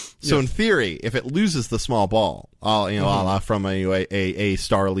evolve. So in theory, if it loses the small ball, a la from a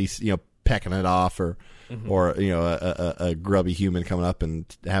starly, you know, pecking it off, or you know, a grubby human coming up and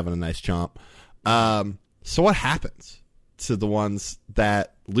having a nice chomp. So what happens to the ones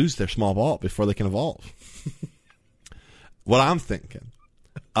that lose their small ball before they can evolve? What I'm thinking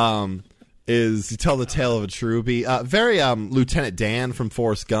is you tell the tale of a cherubi. Very Lieutenant Dan from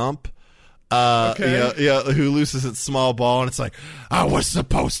Forrest Gump. Okay. Who loses its small ball, and it's like, I was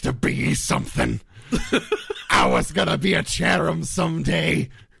supposed to be something. I was gonna be a Cherim someday,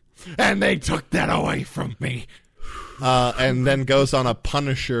 and they took that away from me. and then goes on a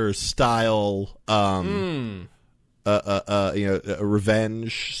Punisher style, a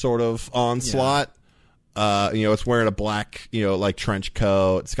revenge sort of onslaught. It's wearing a black, like trench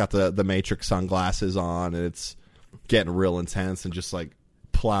coat. It's got the Matrix sunglasses on, and it's getting real intense and just like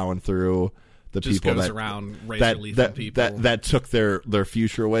plowing through the Just people goes that around razor leafing people. that took their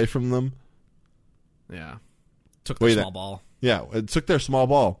future away from them. Yeah. Took the small ball. Yeah, it took their small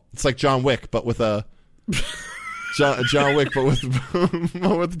ball. It's like John Wick, but with a John Wick, but with a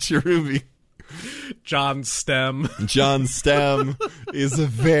cherubi. John Stem. John Stem is a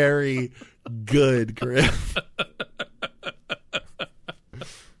very good Griff.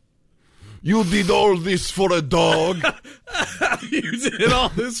 You did all this for a dog. You did all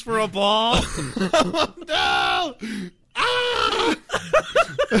this for a ball? No!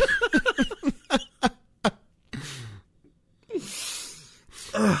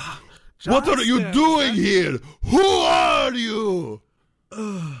 Ah! What are you doing here? Who are you?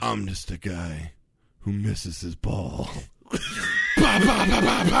 I'm just a guy who misses his ball. Bah, bah, bah,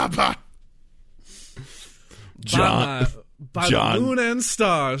 bah, bah, bah. John. By the moon and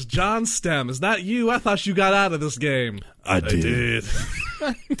stars, John Stem. Is that you? I thought you got out of this game. I did.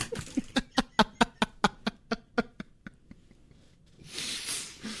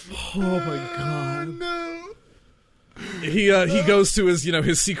 Oh my god. No. He goes to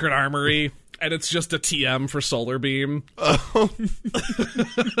his secret armory, and it's just a TM for Solar Beam. Oh.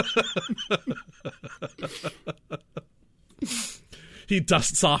 He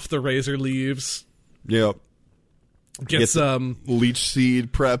dusts off the razor leaves. Yep. Gets leech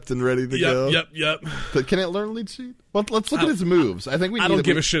seed prepped and ready to go. Yep. But can it learn leech seed? Well, let's look at his moves. I think we. I don't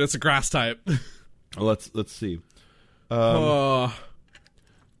give a shit. It's a grass type. Let's see. Oh.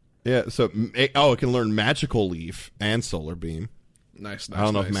 Yeah. So it can learn magical leaf and solar beam. Nice. I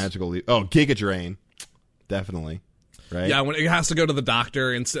don't know if magical leaf. Oh, Giga Drain, definitely. Right. Yeah, when it has to go to the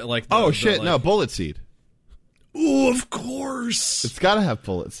doctor and like. No, bullet seed. Oh, of course. It's got to have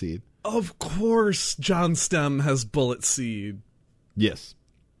bullet seed. Of course, John Stem has bullet seed. Yes.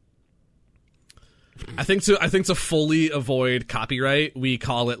 I think to fully avoid copyright, we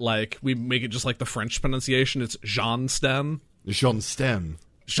call it we make it just like the French pronunciation. It's Jean Stem. Jean Stem.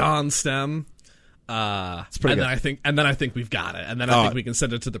 Jean Stem. It's pretty good. Then I think we've got it. And then I think we can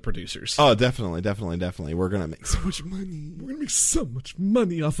send it to the producers. Oh, definitely. We're gonna make so much money. We're gonna make so much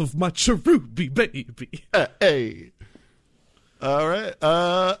money off of my cherubi baby. Hey. All right.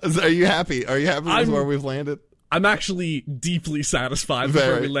 Are you happy? Are you happy with where we've landed? I'm actually deeply satisfied with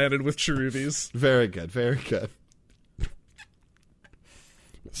where we landed with cherubis. Very good. Very good.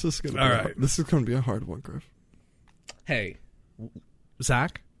 This is gonna be a hard one, Griff. Hey,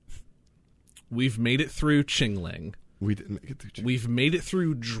 Zach. We've made it through Qingling. We didn't make it through Qingling. We've made it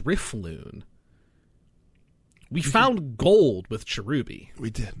through Drifloon. We found gold with Cherubi.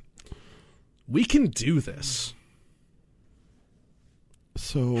 We did. We can do this.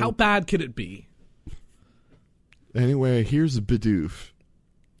 So how bad could it be? Anyway, here's Bidoof.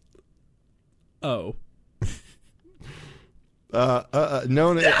 Oh.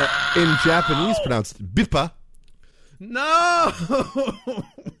 Known in Japanese pronounced Bippa. No!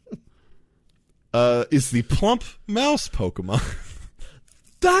 Is the plump mouse Pokemon.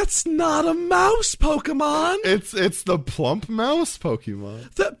 That's not a mouse Pokemon! It's the plump mouse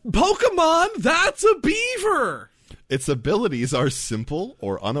Pokemon. That's a beaver! Its abilities are simple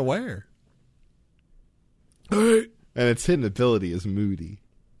or unaware. And its hidden ability is moody.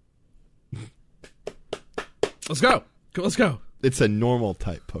 Let's go. Let's go. It's a normal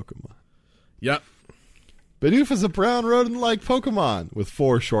type Pokemon. Yep. Bidoof is a brown rodent-like Pokemon with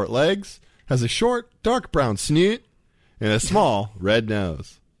 4 short legs, has a short, dark brown snoot, and a small, red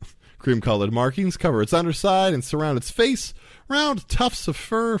nose. Cream-colored markings cover its underside and surround its face. Round tufts of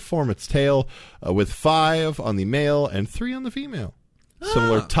fur form its tail, with 5 on the male and 3 on the female.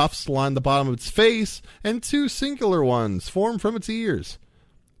 Similar tufts line the bottom of its face, and 2 singular ones form from its ears.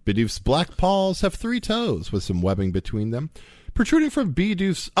 Bidoof's black paws have 3 toes with some webbing between them. Protruding from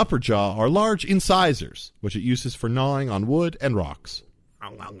Bidoof's upper jaw are large incisors, which it uses for gnawing on wood and rocks.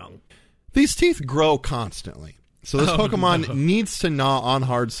 These teeth grow constantly, so this Pokemon needs to gnaw on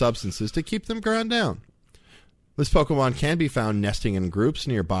hard substances to keep them ground down. This Pokemon can be found nesting in groups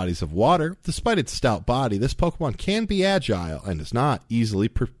near bodies of water. Despite its stout body, this Pokemon can be agile and is not easily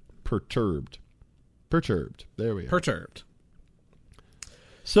perturbed. There we are. Perturbed.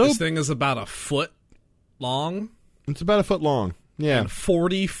 So this thing is about a foot long. It's about a foot long. Yeah. And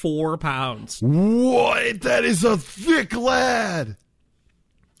 44 pounds. What? That is a thick lad.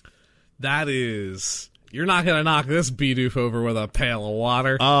 That is You're not gonna knock this Bidoof over with a pail of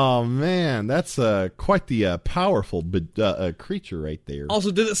water. Oh man, that's quite the powerful creature right there.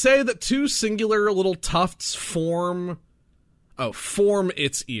 Also, did it say that two singular little tufts form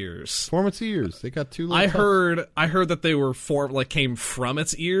its ears? Form its ears. They got two little I tufts. heard that they were came from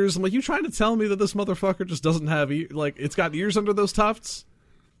its ears. I'm like, you trying to tell me that this motherfucker just doesn't have it's got ears under those tufts?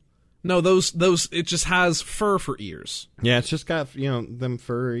 No, those it just has fur for ears. Yeah, it's just got them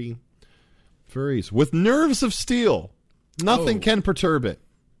furries with nerves of steel. Nothing can perturb it.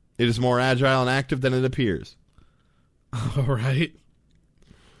 It is more agile and active than it appears. All right.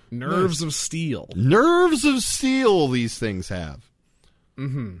 Nerves of steel. Nerves of steel these things have.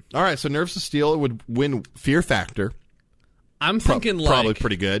 Mm-hmm. All right, so nerves of steel, it would win fear factor. I'm thinking probably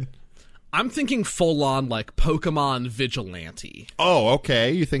pretty good. I'm thinking full on Pokemon Vigilante. Oh,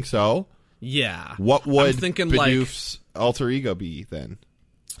 okay. You think so? Yeah. What would I'm thinking Bidoof's alter ego be then?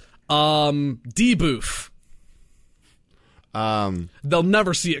 Deboof. They'll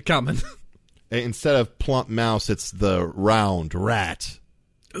never see it coming. Instead of plump mouse, it's the round rat.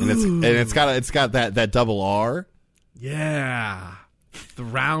 And it's got that double R. Yeah. The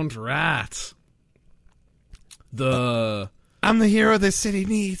round rat. I'm the hero this city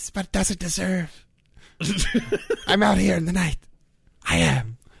needs, but doesn't deserve. I'm out here in the night. I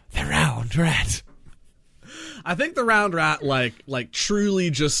am the round rat. I think the round rat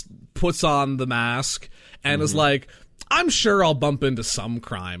truly just puts on the mask and is like, I'm sure I'll bump into some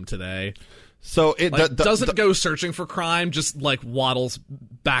crime today. So it doesn't go searching for crime, just waddles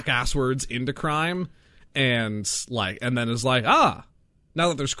back asswards into crime, and then is like, now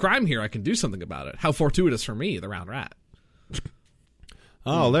that there's crime here, I can do something about it. How fortuitous for me, the round rat.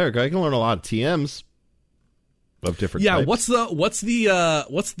 Oh, there you go. You can learn a lot of TMs of different types. What's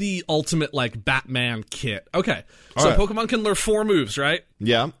the ultimate Batman kit? Okay, so right. Pokemon can learn 4 moves, right?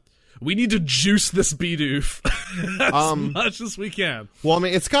 Yeah. We need to juice this Bidoof as much as we can. Well, I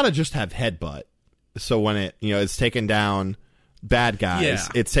mean, it's got to just have headbutt. So when it it's taking down bad guys,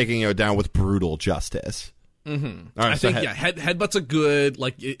 it's taking down with brutal justice. Mm-hmm. All right, I think headbutt's a good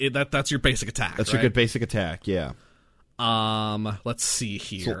that's your basic attack. That's right? your good basic attack. Yeah. Let's see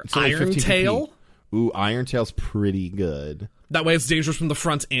here. So only Iron 15 Tail. PP. Ooh, Iron Tail's pretty good. That way, it's dangerous from the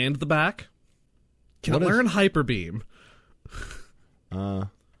front and the back. Can it learn Hyper Beam?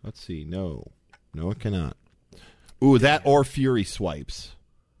 Let's see. No, it cannot. Ooh, that or Fury Swipes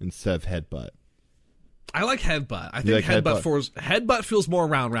instead of Headbutt. I like Headbutt. I think Headbutt feels more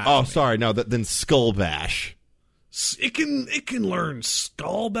round rat. Oh, sorry, no, then Skull Bash. It can learn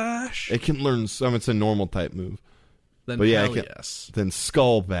Skull Bash. It can learn some. It's a normal type move. Then but yeah, yes. Then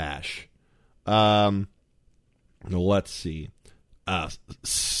Skull Bash. Let's see.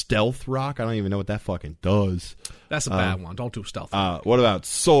 Stealth Rock. I don't even know what that fucking does. That's a bad one. Don't do Stealth Rock. What about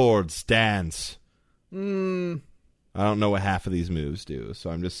Swords Dance? I don't know what half of these moves do, so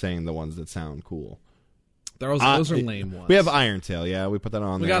I'm just saying the ones that sound cool. Those are lame ones. We have Iron Tail, yeah. We put that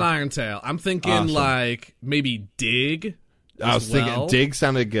on there. We got Iron Tail. I'm thinking awesome. Maybe Dig. I was thinking Dig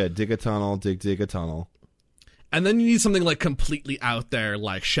sounded good. Dig a tunnel, dig a tunnel. And then you need something completely out there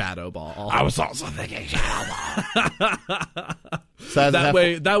like Shadow Ball. I was also thinking Shadow Ball.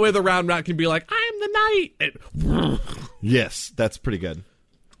 that way the round rat can be like, I'm the knight. Yes, that's pretty good.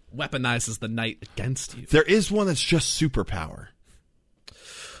 Weaponizes the knight against you. There is one that's just superpower.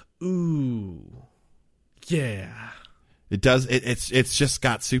 Ooh. Yeah. It does. It's just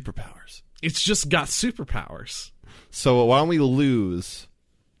got superpowers. It's just got superpowers. So why don't we lose?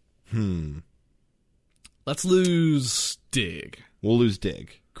 Let's lose Dig. We'll lose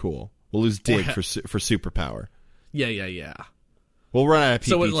Dig. Cool. We'll lose Dig for superpower. Yeah. We'll run out of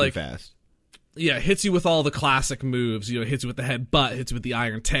PP too fast. Yeah, it hits you with all the classic moves. It hits you with the headbutt, hits you with the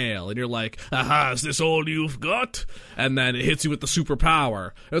Iron Tail, and you're like, aha, is this all you've got? And then it hits you with the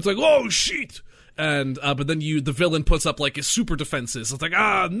superpower. And it's like, oh, shit! And but then the villain puts up his super defenses. It's like,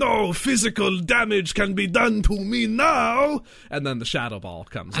 no physical damage can be done to me now. And then the Shadow Ball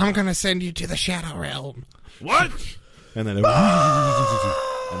comes. I'm gonna send you to the Shadow Realm. What? And then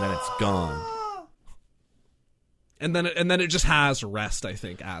it's gone. And then it just has rest, I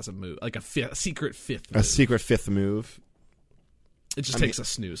think, as a move, like a secret fifth move. A secret fifth move. It just takes a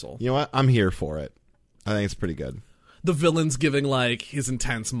snoozle. You know what? I'm here for it. I think it's pretty good. The villain's giving his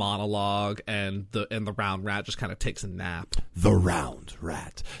intense monologue, and the round rat just kind of takes a nap. The round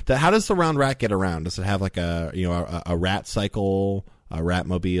rat. How does the round rat get around? Does it have a rat cycle, a rat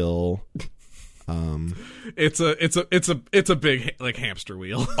mobile? It's a big hamster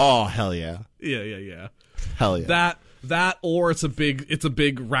wheel. Oh hell yeah! Yeah. Hell yeah! That or it's a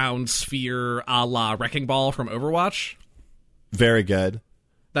big round sphere a la Wrecking Ball from Overwatch. Very good.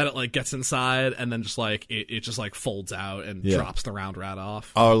 that it like gets inside and then just like it just like folds out and drops the round rat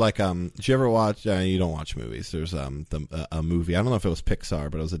off. Or like did you ever watch? You don't watch movies. There's a movie. I don't know if it was Pixar,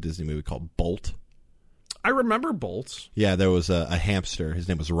 but it was a Disney movie called Bolt. I remember Bolt. Yeah, there was a hamster. His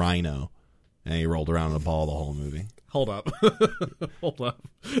name was Rhino, and he rolled around in a ball the whole movie. Hold up. Hold up.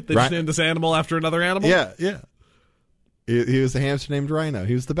 They just named this animal after another animal? Yeah. He was a hamster named Rhino.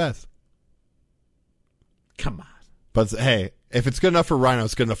 He was the best. Come on. But hey, if it's good enough for Rhino,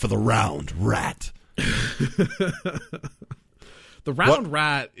 it's good enough for the round rat. The round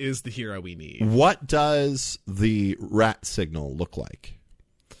rat is the hero we need. What does the rat signal look like?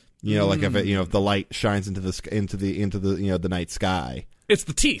 You know, like if it, if the light shines into the night sky. It's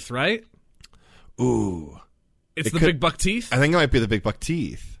the teeth, right? Ooh. It's the big buck teeth? I think it might be the big buck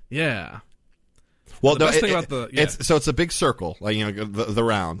teeth. Yeah. Well, the best thing about it's a big circle, like the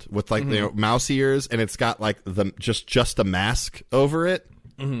round with like mouse ears, and it's got like the just a mask over it,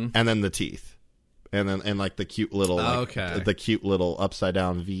 and then the teeth, and like the cute little the cute little upside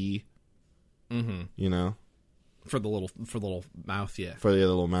down V. For the little mouth, yeah. For the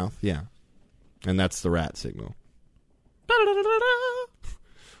little mouth, yeah. And that's the rat signal.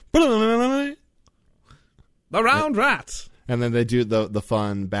 The round rat. And then they do the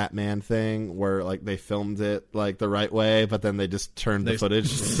fun Batman thing where like they filmed it like the right way, but then they just turned the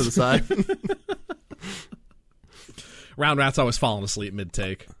footage to the side. Round rat's always falling asleep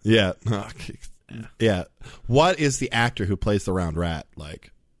mid-take. Yeah. Yeah. What is the actor who plays the round rat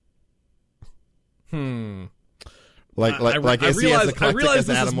like? I realize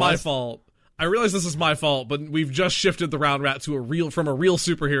this is my fault. I realize this is my fault, but we've just shifted the round rat to from a real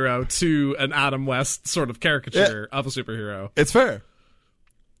superhero to an Adam West sort of caricature of a superhero. It's fair.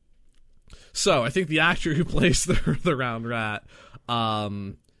 So I think the actor who plays the round rat,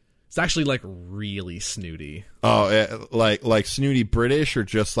 is actually like really snooty. Oh, like snooty British or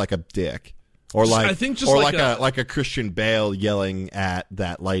just like a dick, or like I think just like a Christian Bale yelling at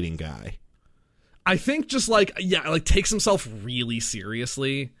that lighting guy. I think just like takes himself really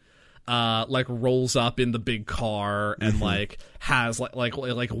seriously. Like rolls up in the big car and like has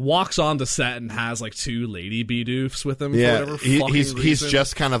like walks on the set and has like two lady B-doofs with him. Yeah, for whatever he's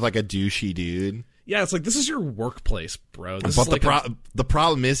just kind of like a douchey dude. Yeah, it's like this is your workplace, bro. But the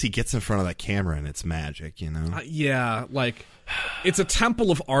problem is he gets in front of that camera and it's magic, you know. Yeah, like it's a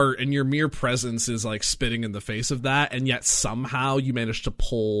temple of art, and your mere presence is like spitting in the face of that, and yet somehow you manage to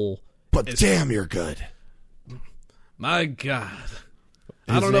pull. But damn, you're good. My God.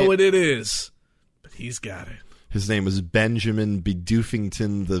 I don't know what it is, but he's got it. His name is Benjamin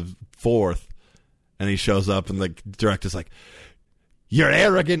Bedoofington the Fourth, and he shows up, and the director's like, "You're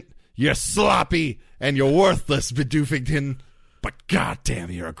arrogant, you're sloppy, and you're worthless, Bedoofington. But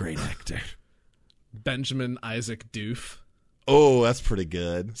goddamn, you're a great actor." Benjamin Isaac Doof. Oh, that's pretty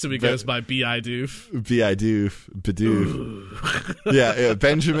good. So he goes by B.I. Doof. B.I. Doof. Bedoof. Yeah,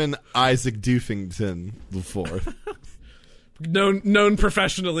 Benjamin Isaac Doofington the Fourth. Known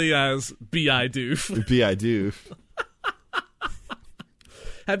professionally as B.I. Doof. B.I. Doof.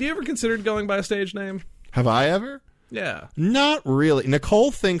 Have you ever considered going by a stage name? Have I ever? Yeah. Not really.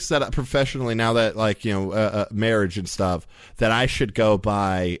 Nicole thinks that professionally, now that like marriage and stuff, that I should go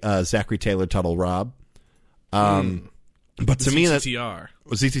by Zachary Taylor Tuttle Robb. But to me, that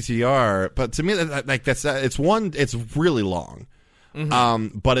ZTTR. But to me, that like that's it's really long.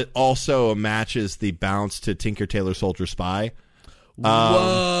 But it also matches the bounce to Tinker Tailor Soldier Spy. Whoa!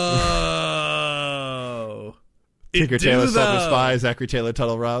 Tinker Tailor Soldier Spy, Zachary Taylor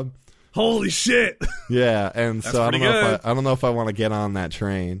Tuttle Robb. Holy shit! Yeah, and so I don't know if I want to get on that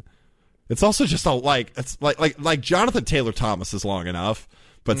train. It's also just it's like Jonathan Taylor Thomas is long enough,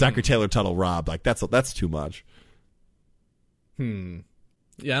 but Zachary Taylor Tuttle Robb, like that's too much.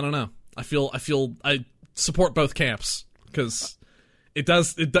 Yeah, I don't know. I support both camps because it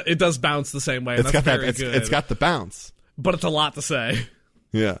does bounce the same way. It's got that. It's got the bounce, but it's a lot to say.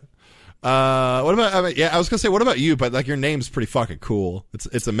 Yeah. What about? I was gonna say, what about you? But like, your name's pretty fucking cool.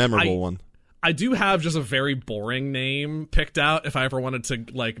 It's a memorable one. I do have just a very boring name picked out if I ever wanted to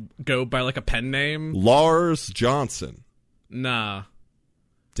like go by like a pen name. Lars Johnson. Nah.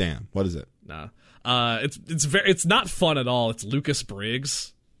 Damn. What is it? Nah. It's not fun at all. It's Lucas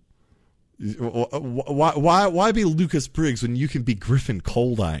Briggs. Why be Lucas Briggs when you can be Griffin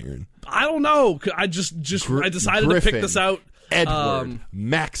Coldiron? I don't know. I decided to pick this out. Edward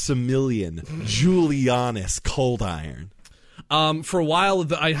Maximilian Julianus Coldiron. For a while,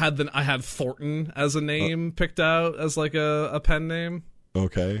 I had Thornton as a name picked out as like a pen name.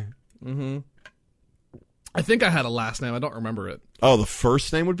 Okay. I think I had a last name. I don't remember it. Oh, the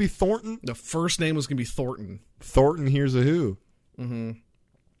first name would be Thornton? The first name was going to be Thornton. Thornton Here's a Who.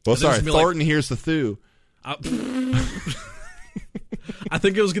 Well, And sorry, there's gonna be, like- Thornton here's the Thu. I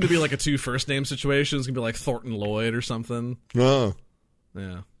think it was going to be like a 2 first name situation. It's going to be like Thornton Lloyd or something. Oh.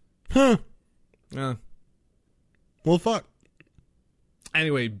 Yeah. Huh. Yeah. Well, fuck.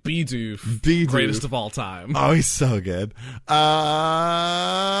 Anyway, Bidoof, Bidoof. greatest of all time. Oh, he's so good.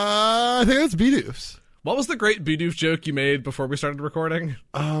 I think that's Bidoofs. What was the great Bidoof joke you made before we started recording?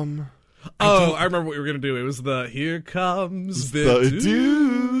 I remember what we were going to do. It was the "Here comes Bidoof."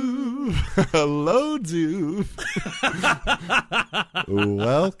 Doof. Hello, Doof.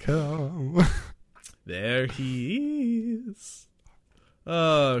 Welcome. There he is.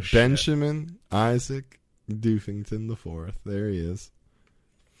 Oh, shit. Benjamin Isaac Doofington the Fourth. There he is.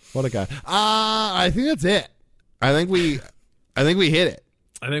 What a guy. I think that's it. I think we hit it.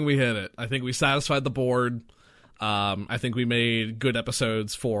 I think we hit it. I think we satisfied the board. I think we made good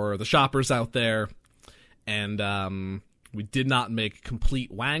episodes for the shoppers out there. And we did not make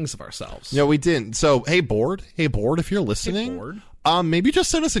complete wangs of ourselves. No, we didn't. So, hey, board, if you're listening, Board. maybe just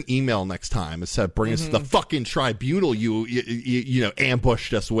send us an email next time instead of bring us to the fucking tribunal you know,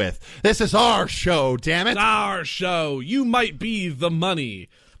 ambushed us with. This is our show, damn it. It's our show. You might be the money,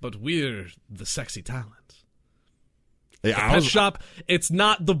 but we're the sexy talent. Yeah, Pet Shop, it's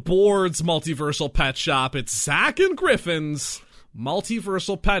not the board's multiversal pet shop. It's Zach and Griffin's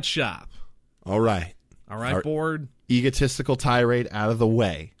multiversal pet shop. All right. All right, Our board. egotistical tirade out of the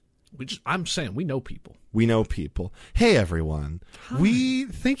way. I'm saying we know people. We know people. Hey, everyone. We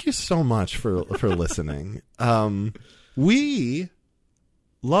thank you so much for listening. We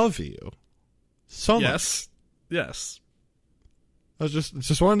love you so much. Yes. I was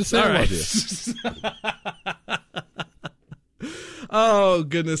just wanted to say All I right. love you. Oh,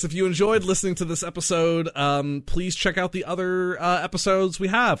 goodness. If you enjoyed listening to this episode, please check out the other episodes we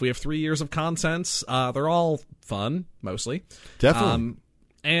have. We have 3 years of content. They're all fun, mostly. Definitely.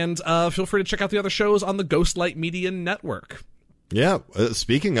 And feel free to check out the other shows on the Ghostlight Media Network. Yeah.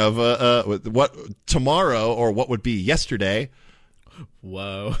 Speaking of what tomorrow or what would be yesterday.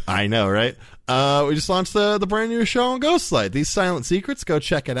 Whoa. I know, right? We just launched the brand new show on Ghostlight. These Silent Secrets. Go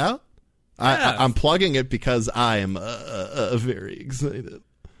check it out. Yeah. I'm plugging it because I am very excited.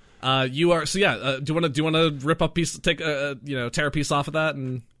 You are. So yeah. Do you want to rip up piece? Take tear a piece off of that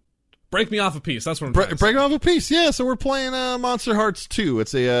and break me off a piece. That's what I'm trying to say. Break off a piece. Yeah. So we're playing Monster Hearts 2.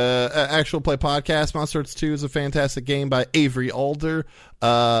 It's a actual play podcast. Monster Hearts 2 is a fantastic game by Avery Alder.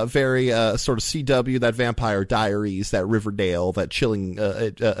 Very sort of CW, that Vampire Diaries, that Riverdale, that chilling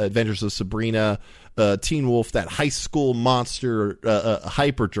Adventures of Sabrina. Teen Wolf, that high school monster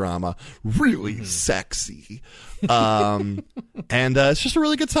hyper drama, really sexy, and it's just a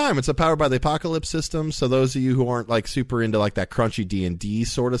really good time. It's powered by the Apocalypse system, so those of you who aren't like super into like that crunchy D&D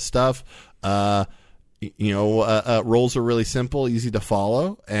sort of stuff, roles are really simple, easy to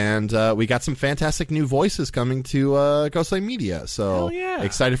follow, and we got some fantastic new voices coming to Ghostlight Media. So Hell yeah.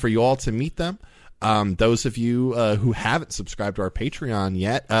 Excited for you all to meet them. Those of you who haven't subscribed to our Patreon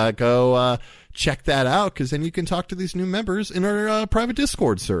yet, go check that out, because then you can talk to these new members in our private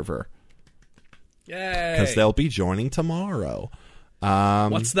Discord server, Yay. because they'll be joining tomorrow.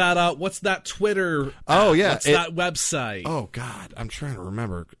 What's that Twitter? Oh, yeah, What's that website? Oh, God, I'm trying to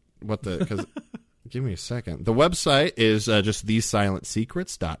remember what because give me a second. The website is just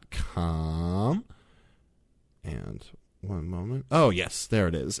thesilent.secrets.com. And one moment. Oh, yes, there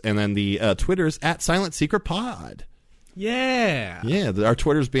it is. And then the Twitter's at Silent Secret Pod. Yeah. Yeah, our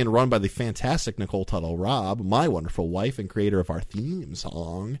Twitter's being run by the fantastic Nicole Tuttle Robb, my wonderful wife and creator of our theme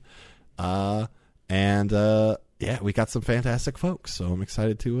song. Yeah, we got some fantastic folks, so I'm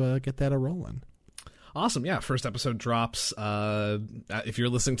excited to get that rolling. Awesome. Yeah, first episode drops, if you're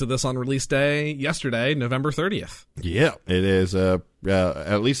listening to this on release day, yesterday, November 30th. Yeah, it is, at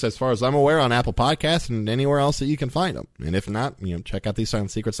least as far as I'm aware, on Apple Podcasts and anywhere else that you can find them. And if not, check out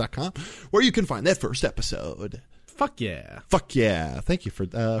thesilientsecrets.com, where you can find that first episode. Fuck yeah. Fuck yeah. Thank you for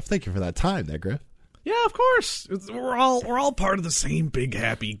that time there, Griff. Yeah, of course. We're all part of the same big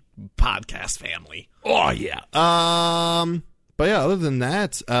happy podcast family. Oh yeah. But yeah, other than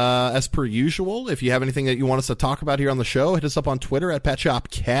that, as per usual, if you have anything that you want us to talk about here on the show, hit us up on Twitter at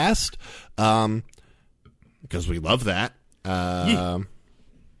PetShopCast, because we love that.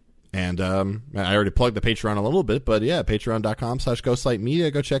 And I already plugged the Patreon a little bit, but yeah,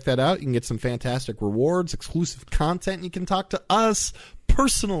 patreon.com/ghostlightmedia. Go check that out. You can get some fantastic rewards, exclusive content, and you can talk to us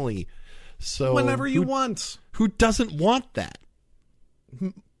personally. So Whenever you want. Who doesn't want that?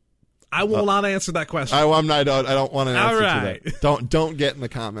 I will not answer that question. I don't want an answer All right. to that. Don't get in the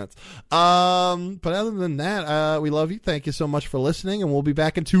comments. But other than that, we love you. Thank you so much for listening, and we'll be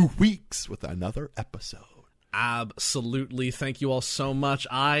back in 2 weeks with another episode. Absolutely. Thank you all so much.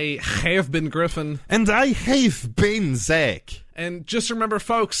 I have been Griffin. And I have been Zach. And just remember,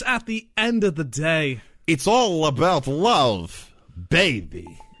 folks, at the end of the day, it's all about love, baby.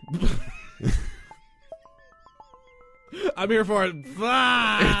 I'm here for it.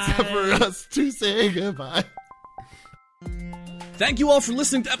 Bye. Except for us to say goodbye. Thank you all for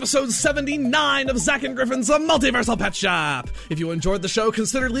listening to episode 79 of Zach and Griffin's A Multiversal Pet Shop. If you enjoyed the show,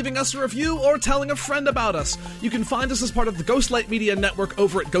 consider leaving us a review or telling a friend about us. You can find us as part of the Ghostlight Media Network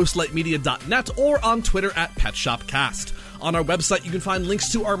over at ghostlightmedia.net or on Twitter at PetShopCast. On our website, you can find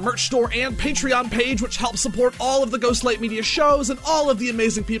links to our merch store and Patreon page, which helps support all of the Ghostlight Media shows and all of the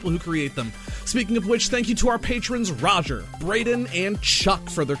amazing people who create them. Speaking of which, thank you to our patrons Roger, Braden, and Chuck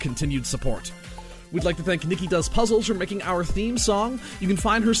for their continued support. We'd like to thank Nikki Does Puzzles for making our theme song. You can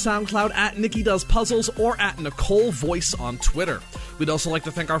find her SoundCloud at Nikki Does Puzzles or at Nicole Voice on Twitter. We'd also like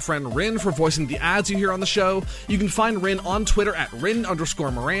to thank our friend Rin for voicing the ads you hear on the show. You can find Rin on Twitter at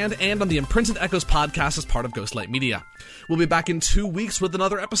Rin_Morand and on the Imprinted Echoes podcast as part of Ghostlight Media. We'll be back in 2 weeks with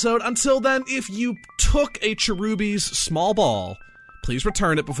another episode. Until then, if you took a Cherubi's small ball, please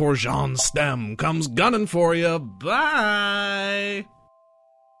return it before Jean Stem comes gunning for you. Bye!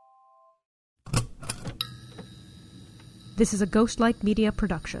 This is a Ghostlight Media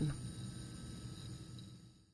production.